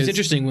 It's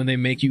interesting when they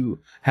make you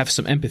have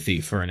some empathy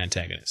for an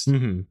antagonist.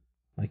 Mm-hmm.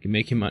 Like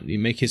you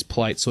make his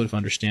plight sort of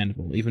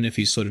understandable, even if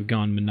he's sort of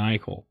gone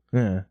maniacal.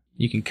 Yeah.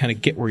 You can kind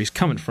of get where he's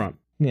coming from.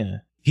 Yeah.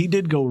 He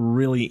did go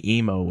really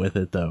emo with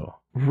it, though.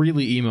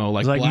 Really emo,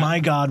 like, It's like, black- my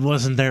god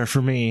wasn't there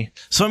for me,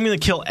 so I'm going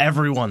to kill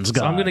everyone's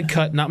god. So I'm going to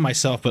cut not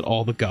myself, but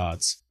all the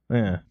gods.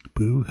 Yeah.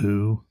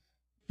 Boo-hoo.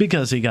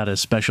 Because he got his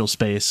special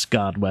space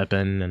god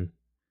weapon and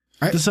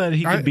decided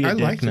he could be a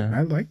dick liked now. it.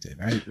 I liked it.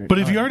 But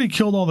if you already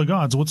killed all the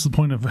gods, what's the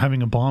point of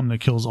having a bomb that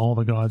kills all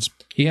the gods?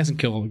 He hasn't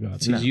killed all the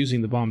gods. He's No.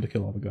 using the bomb to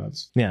kill all the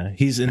gods. Yeah,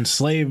 he's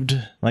enslaved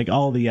like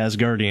all the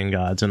Asgardian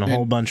gods and a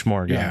whole bunch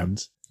more yeah.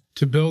 gods.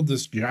 to build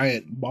this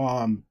giant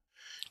bomb,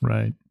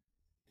 Right.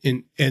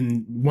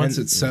 and once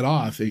it's set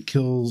off, it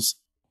kills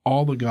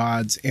all the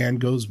gods and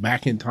goes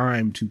back in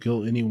time to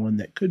kill anyone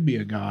that could be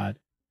a god.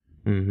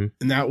 Mm-hmm.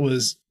 And that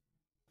was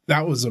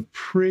a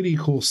pretty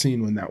cool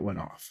scene when that went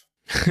off.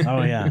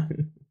 Oh yeah,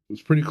 It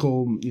was pretty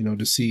cool,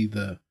 to see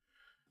the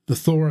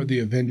Thor of the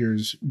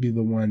Avengers be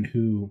the one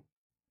who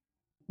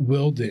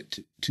willed it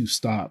to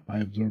stop by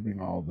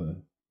absorbing all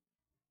the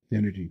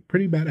energy.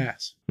 Pretty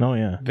badass. oh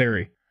yeah,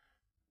 Very.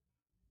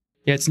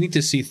 Yeah, it's neat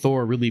to see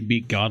Thor really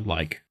be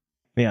godlike.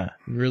 yeah,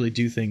 Really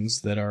do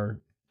things that are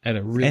at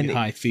a really And-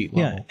 high feat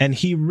yeah. level. And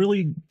he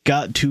really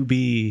got to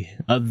be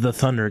the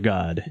Thunder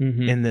God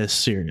Mhm. in this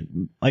series.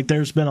 Like,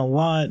 there's been a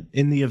lot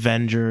in the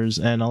Avengers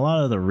and a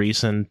lot of the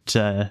recent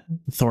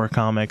Thor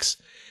comics.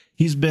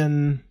 He's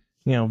been,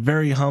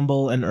 very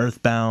humble and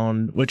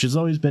earthbound, which has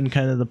always been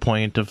kind of the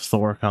point of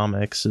Thor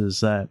comics.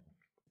 Is that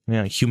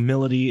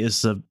humility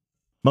is the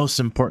most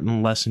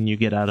important lesson you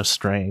get out of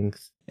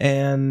strength.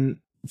 And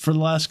for the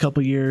last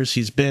couple years,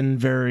 he's been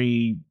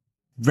very,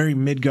 very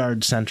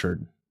Midgard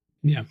centered.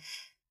 Yeah.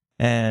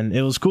 And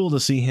it was cool to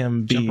see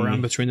him be Jump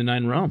around between the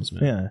 9 realms,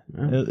 man.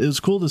 yeah. It was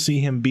cool to see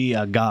him be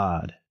a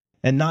god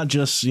and not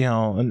just,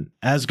 an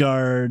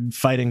Asgard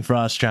fighting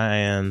frost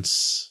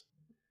giants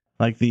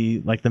like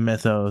the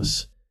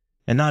mythos,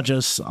 and not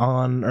just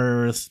on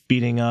Earth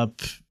beating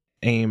up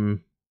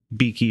AIM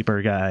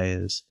beekeeper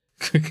guys,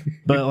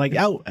 but like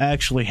out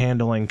actually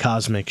handling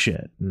cosmic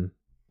shit.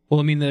 Well,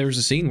 I mean, there's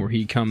a scene where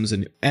he comes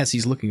and as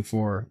he's looking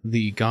for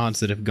the gods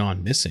that have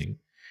gone missing,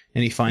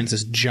 and he finds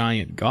this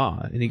giant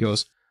god, and he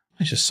goes,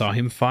 I just saw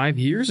him 5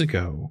 years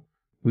ago.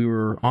 We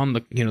were on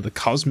the, the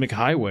cosmic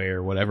highway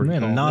or whatever. he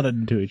Man, called it.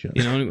 nodded to each other.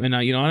 And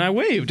I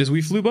waved as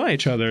we flew by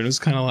each other, and it was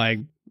kind of like,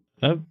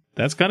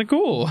 that's kind of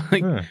cool.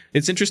 Like, Huh.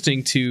 it's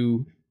interesting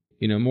to,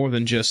 more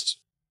than just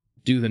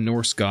do the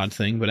Norse god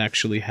thing, but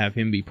actually have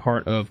him be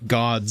part of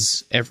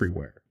gods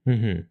everywhere.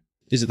 Mm-hmm.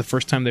 Is it the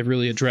first time they've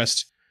really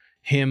addressed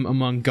him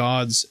among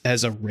gods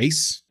as a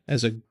race,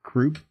 as a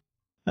group?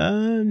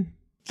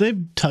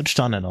 They've touched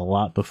on it a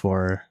lot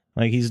before.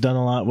 Like, he's done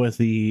a lot with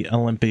the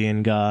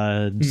Olympian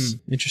gods.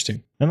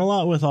 Interesting. And a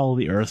lot with all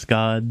the Earth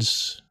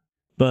gods,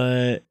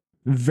 but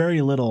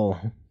very little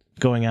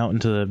going out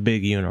into the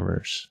big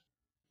universe.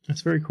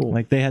 That's very cool.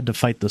 Like, they had to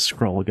fight the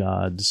Skrull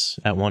gods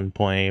at one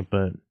point,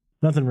 but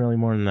nothing really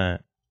more than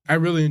that. I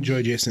really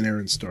enjoyed Jason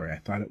Aaron's story. I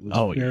thought it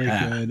was very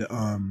good.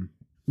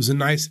 It was a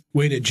nice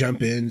way to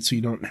jump in so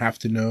you don't have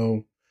to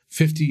know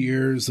 50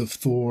 years of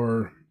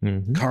Thor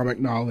Mhm. comic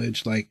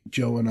knowledge like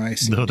Joe and I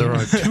see. Though there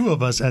are two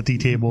of us at the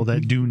table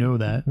that do know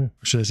that. Or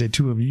should I say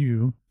two of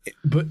you?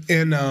 But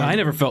and I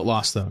never felt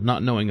lost though,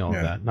 not knowing all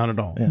of that, not at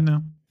all. Yeah.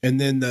 No. and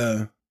then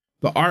the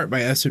art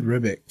by Esad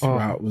Ribic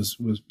throughout was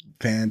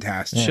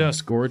fantastic.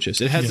 Just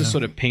gorgeous. It has this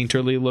sort of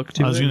painterly look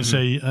to it. I was going to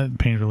say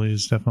painterly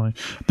is definitely.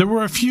 There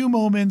were a few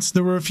moments,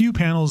 there were a few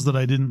panels that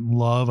I didn't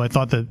love. I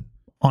thought that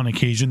on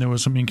occasion there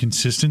was some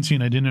inconsistency,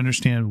 and I didn't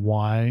understand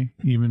why.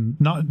 Even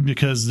not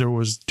because there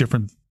was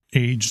different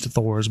aged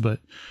Thors, but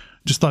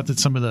just thought that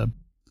some of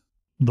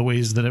the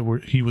ways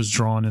that he was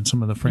drawn in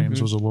some of the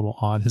frames was a little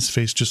odd. His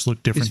face just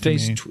looked different.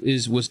 His to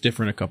face me. was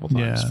different a couple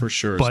times for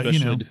sure, But,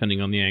 especially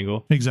depending on the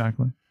angle.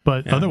 Exactly.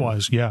 But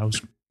otherwise,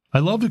 I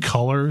love the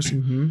colors.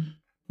 Mm-hmm.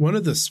 One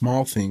of the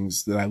small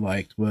things that I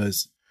liked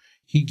was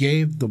he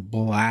gave the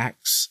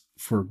blacks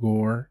for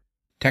Gore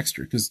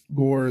texture, because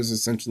Gore is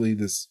essentially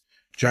this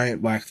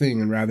giant black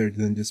thing, and rather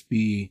than just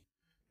be,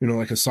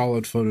 like a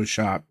solid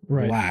Photoshop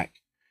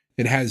black,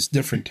 it has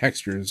different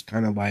textures,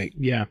 kind of like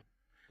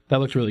that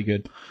looked really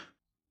good.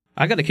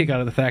 I got a kick out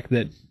of the fact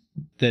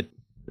that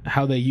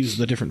how they use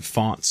the different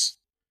fonts,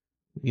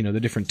 the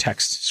different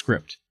text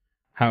script,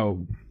 how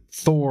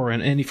Thor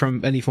and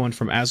anyone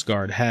from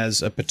Asgard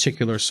has a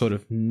particular sort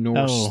of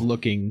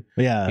Norse-looking,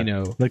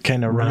 the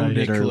kind of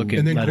rounded or looking.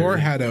 And then letter. Gore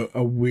had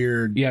a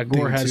weird,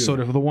 Gore had too. sort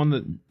of the one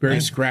that Very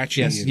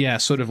scratchy.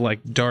 Yes, sort of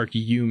like dark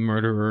you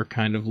murderer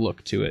kind of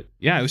look to it.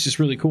 Yeah, it was just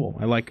really cool.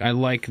 I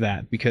like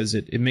that because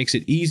it makes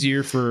it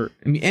easier for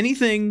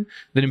anything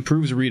that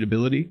improves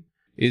readability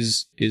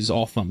is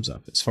all thumbs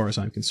up as far as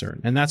I'm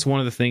concerned. And that's one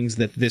of the things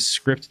that this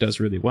script does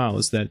really well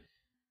is that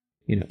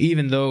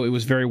even though it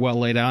was very well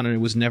laid out and it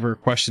was never a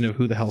question of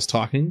who the hell's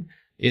talking,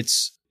 it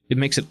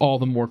makes it all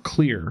the more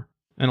clear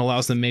and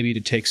allows them maybe to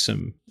take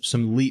some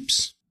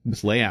leaps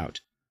with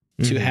layout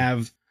to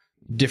have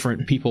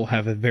different people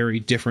have a very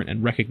different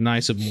and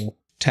recognizable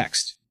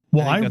text.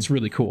 Well, I think that's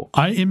really cool.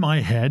 In my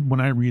head, when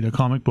I read a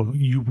comic book,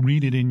 you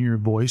read it in your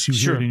voice, you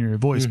hear it in your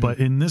voice. But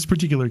in this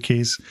particular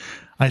case,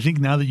 I think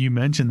now that you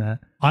mention that,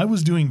 I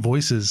was doing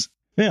voices.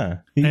 Yeah.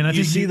 And I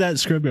you think see that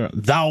script,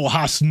 thou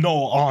hast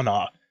no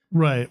honor.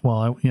 Right.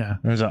 Well,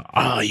 There's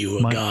are you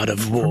a god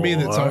of war? For me,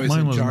 that's always Mine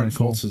in wasn't John very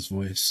cool. Foltz's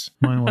voice.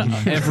 mine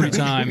wasn't. Every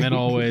time and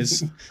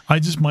always.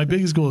 My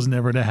biggest goal is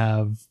never to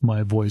have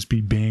my voice be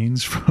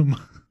Bane's from.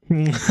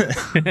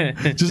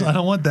 I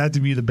don't want that to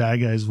be the bad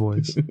guy's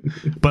voice.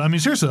 But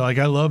seriously,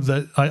 I love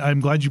that.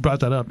 I'm glad you brought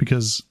that up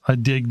because I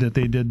dig that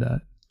they did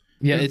that.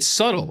 Yeah, it's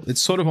subtle.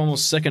 It's sort of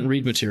almost second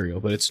read material,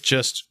 but it's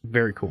just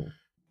very cool.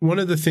 One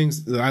of the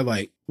things that I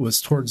liked was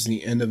towards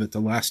the end of it,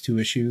 the last two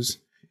issues,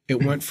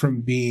 it went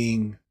from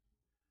being,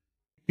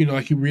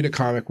 like you read a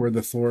comic where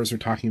the Thors are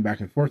talking back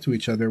and forth to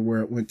each other,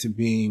 where it went to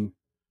being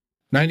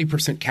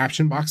 90%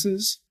 caption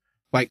boxes,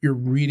 like you're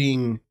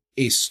reading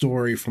a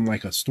story from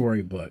like a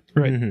storybook.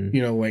 Right.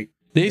 Like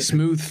They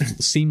smooth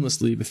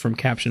seamlessly from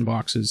caption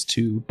boxes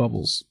to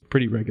bubbles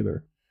pretty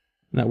regular.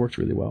 And that worked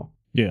really well.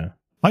 Yeah.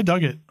 I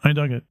dug it.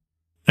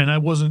 And I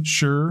wasn't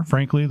sure,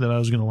 frankly, that I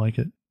was going to like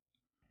it.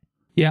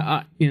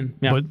 Yeah.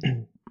 But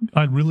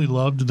I really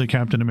loved the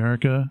Captain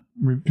America,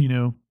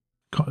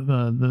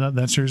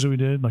 that series that we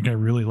did. I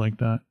really liked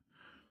that.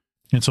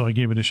 And so I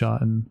gave it a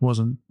shot and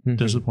wasn't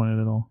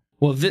disappointed at all.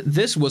 Well,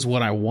 this was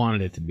what I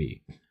wanted it to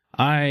be.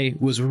 I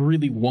was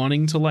really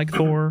wanting to like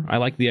Thor. I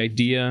like the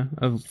idea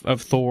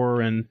of Thor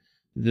and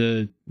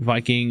the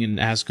Viking and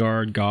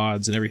Asgard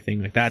gods and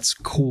everything. That's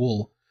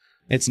cool.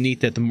 It's neat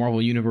that the Marvel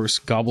Universe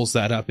gobbles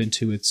that up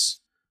into its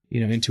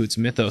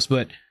mythos.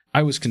 But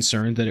I was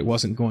concerned that it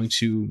wasn't going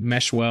to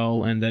mesh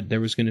well and that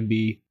there was going to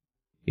be,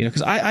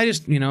 because I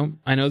just,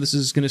 I know this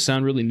is going to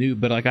sound really new,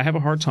 but I have a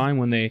hard time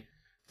when they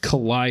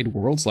collide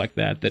worlds like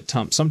that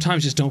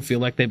sometimes just don't feel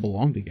like they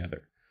belong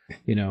together.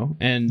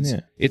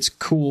 And it's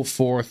cool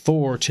for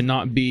Thor to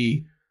not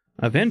be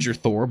Avenger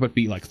Thor, but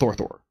be like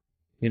Thor,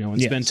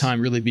 and spend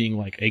time really being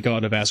like a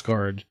god of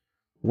Asgard,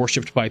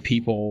 worshipped by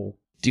people,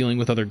 dealing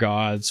with other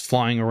gods,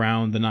 flying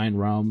around the Nine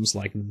Realms.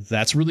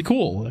 That's really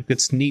cool.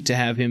 It's neat to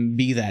have him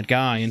be that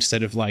guy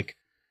instead of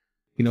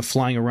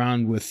flying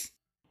around with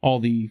all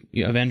the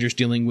Avengers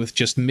dealing with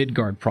just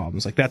Midgard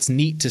problems. That's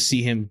neat to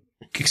see him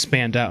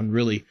expand out and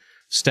really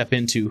step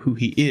into who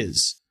he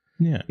is.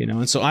 Yeah.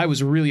 And so I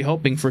was really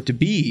hoping for it to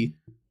be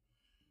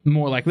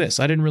more like this.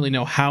 I didn't really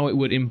know how it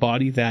would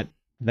embody that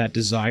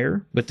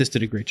desire, but this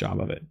did a great job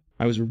of it.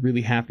 I was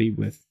really happy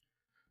with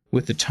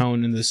the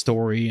tone and the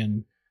story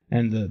and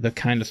the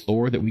kind of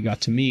Thor that we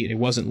got to meet. It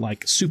wasn't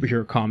like a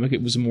superhero comic.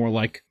 It was more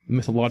like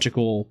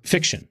mythological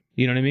fiction.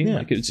 You know what I mean?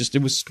 Yeah.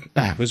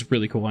 It was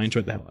really cool. I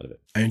enjoyed the hell out of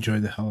it. I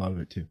enjoyed the hell out of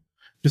it too.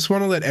 Just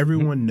want to let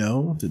everyone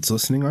know that's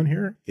listening on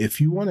here,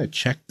 if you want to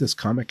check this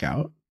comic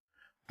out,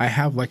 I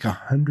have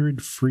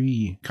 100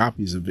 free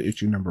copies of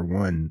issue number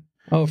 1.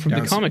 Oh, from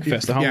the Comic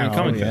Fest, the Halloween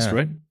Comic Fest,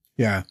 right?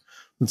 Yeah,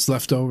 it's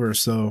left over.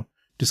 So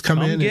just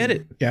come in and get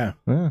it. Yeah.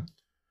 The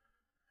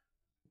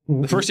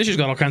first issue's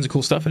got all kinds of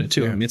cool stuff in it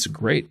too. Yeah. It's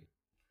great.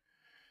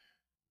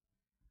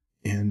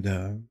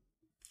 And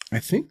I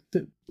think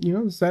that,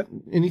 is that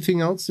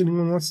anything else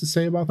anyone wants to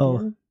say about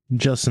Thor?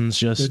 Justin's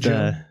just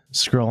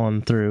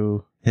scrolling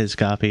through his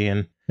copy,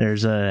 and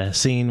there's a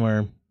scene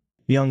where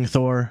young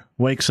Thor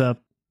wakes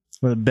up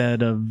with a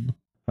bed of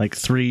like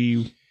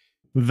 3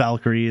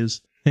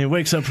 Valkyries. And he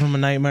wakes up from a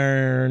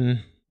nightmare, and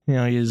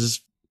he's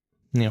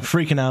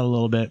freaking out a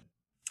little bit.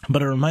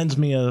 But it reminds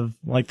me of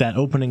like that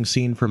opening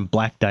scene from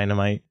Black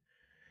Dynamite,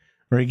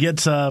 where he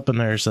gets up and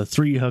there's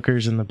 3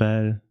 hookers in the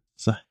bed.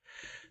 So,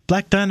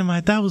 Black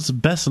Dynamite, that was the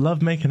best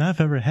lovemaking I've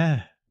ever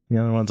had. The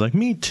other one's like,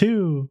 me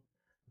too.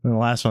 And the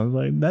last one's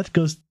like, that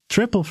goes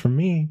triple for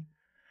me.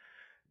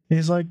 And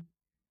he's like,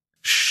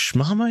 shh,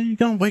 mama, you're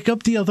gonna wake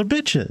up the other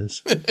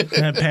bitches.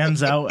 And it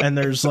pans out, and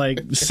there's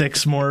like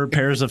 6 more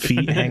pairs of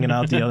feet hanging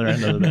out the other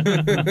end of the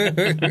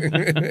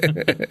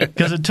bed.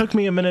 Because it took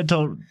me a minute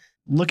to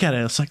look at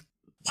it. It's like,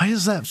 why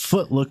does that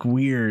foot look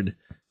weird?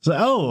 It's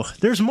like, oh,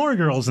 there's more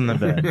girls in the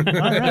bed. All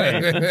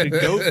right.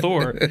 Go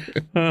Thor.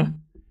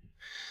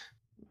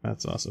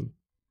 That's awesome.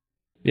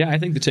 Yeah, I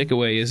think the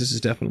takeaway is this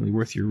is definitely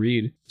worth your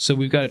read. So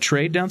we've got a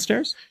trade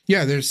downstairs?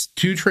 Yeah, there's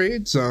 2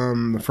 trades.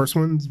 The first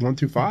one's 1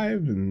 through 5,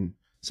 and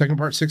second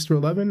part 6 through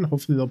 11.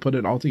 Hopefully they'll put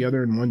it all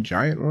together in one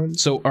giant one.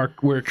 So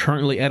we're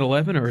currently at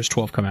 11, or has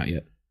 12 come out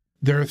yet?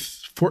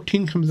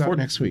 14 comes out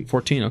next week.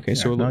 14, okay.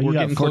 Yeah. So we're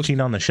getting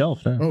 14 on the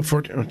shelf now. Oh,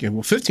 14. Okay,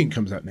 well, 15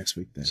 comes out next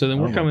week then. So then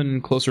we're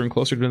coming closer and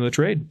closer to the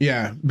trade.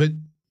 Yeah, but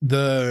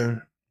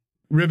the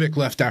Ribic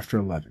left after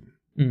 11.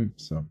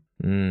 So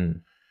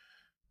when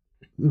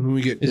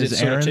we get... Is it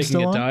sort of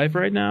taking a dive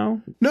right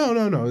now?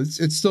 No.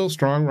 It's still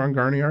strong, Ron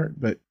Garney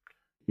art, but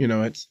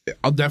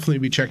I'll definitely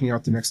be checking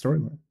out the next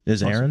storyline.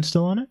 Is Aaron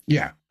still on it?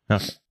 Yeah.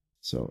 Okay.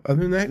 So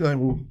other than that, I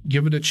will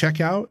give it a check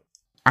out.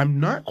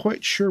 I'm not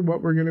quite sure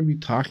what we're going to be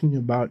talking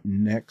about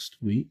next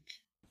week.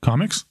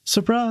 Comics?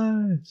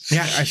 Surprise!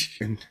 Yeah,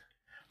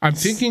 I'm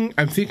thinking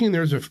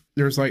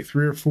there's like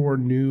 3 or 4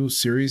 new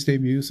series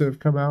debuts that have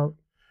come out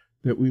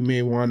that we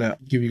may want to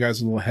give you guys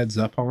a little heads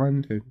up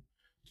on to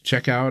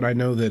check out. I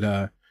know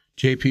that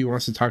JP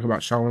wants to talk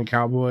about Shaolin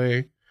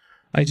Cowboy.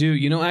 I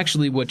do.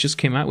 Actually, what just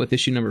came out with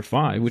issue number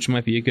 5, which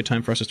might be a good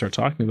time for us to start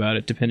talking about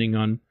it, depending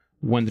on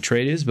when the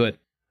trade is, but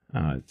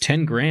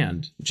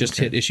 $10,000 just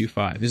hit issue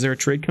 5. Is there a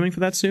trade coming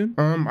for that soon?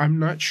 I'm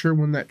not sure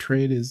when that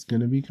trade is going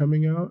to be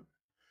coming out.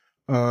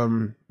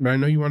 But I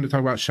know you wanted to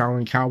talk about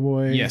Shaolin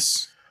Cowboy.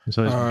 Yes.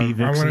 So I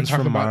want to talk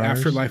about Mars.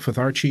 Afterlife with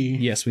Archie.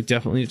 Yes, we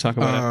definitely need to talk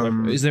about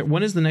Afterlife.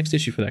 When is the next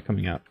issue for that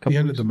coming out? The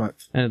end of the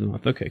month. End of the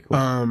month. Okay,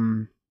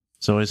 cool.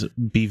 So is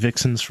it Be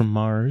Vixens from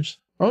Mars?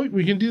 Oh,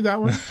 we can do that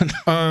one.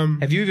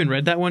 Have you even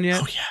read that one yet?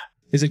 Oh, yeah.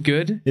 Is it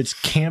good? It's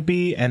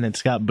campy, and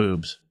it's got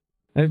boobs.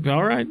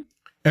 All right.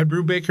 Ed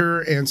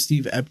Brubaker and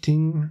Steve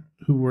Epting,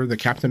 who were the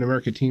Captain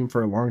America team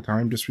for a long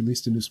time, just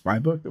released a new spy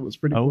book that was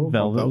pretty cool.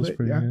 Velvet was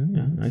pretty good.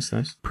 Yeah,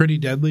 nice. Pretty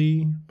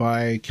Deadly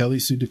by Kelly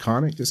Sue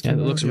DeConnick. Yeah,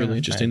 that looks really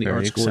interesting. The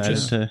art's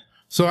gorgeous.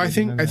 So I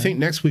think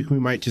next week we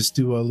might just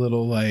do a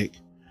little like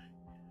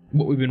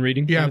what we've been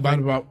reading. Yeah,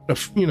 about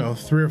 3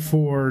 or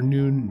 4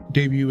 new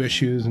debut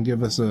issues, and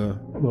give us a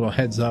little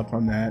heads up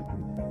on that.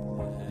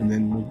 And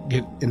then we'll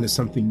get into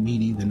something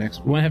meaty the next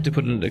week. We might have to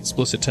put an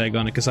explicit tag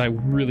on it, because I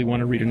really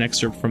want to read an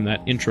excerpt from that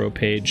intro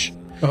page.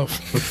 Oh,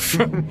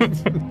 from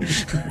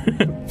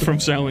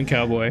Shaolin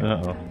Cowboy.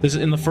 Uh-oh. This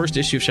is in the first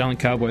issue of Shaolin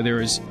Cowboy.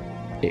 There is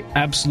an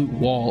absolute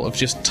wall of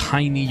just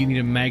tiny, you need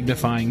a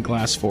magnifying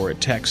glass for it,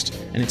 text,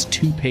 and it's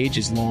 2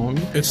 pages long.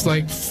 It's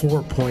like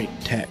 4-point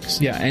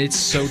text. Yeah, and it's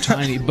so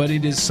tiny, but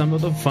it is some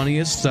of the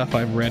funniest stuff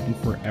I've read in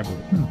forever.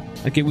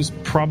 Like, it was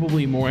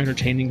probably more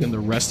entertaining than the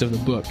rest of the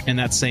book, and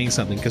that's saying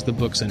something, because the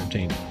book's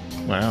entertaining.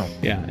 Wow.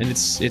 Yeah, and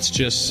it's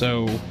just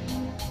so...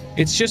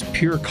 It's just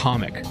pure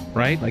comic,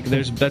 right? Like,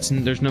 there's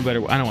no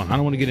better... I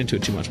don't want to get into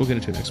it too much. We'll get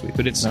into it next week,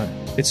 but it's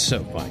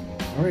so funny.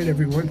 All right,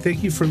 everyone.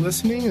 Thank you for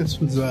listening. This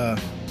was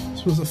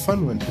a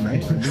fun one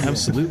tonight.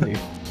 Absolutely.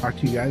 Talk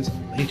to you guys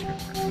later.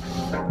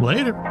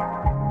 Later.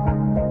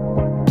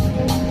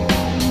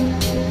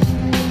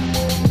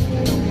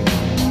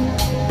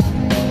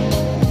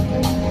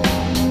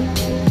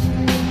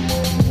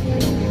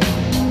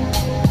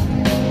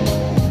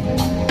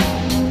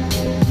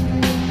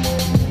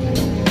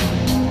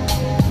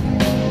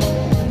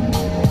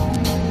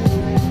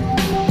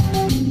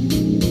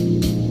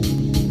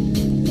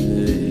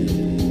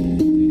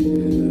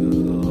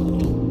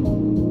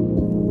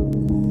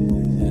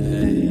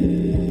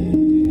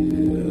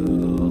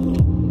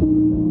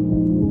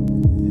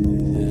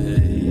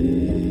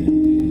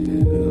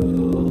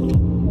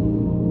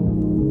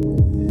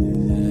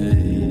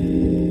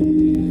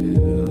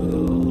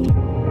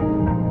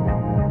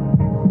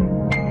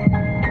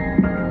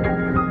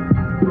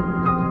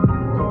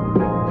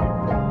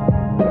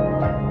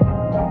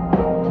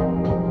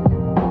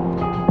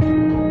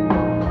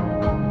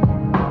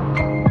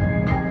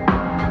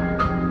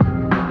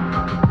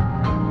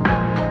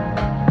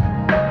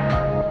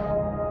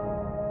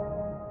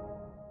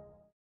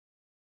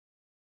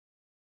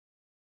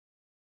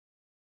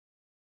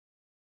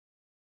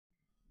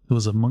 It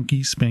was a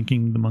monkey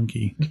spanking the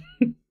monkey.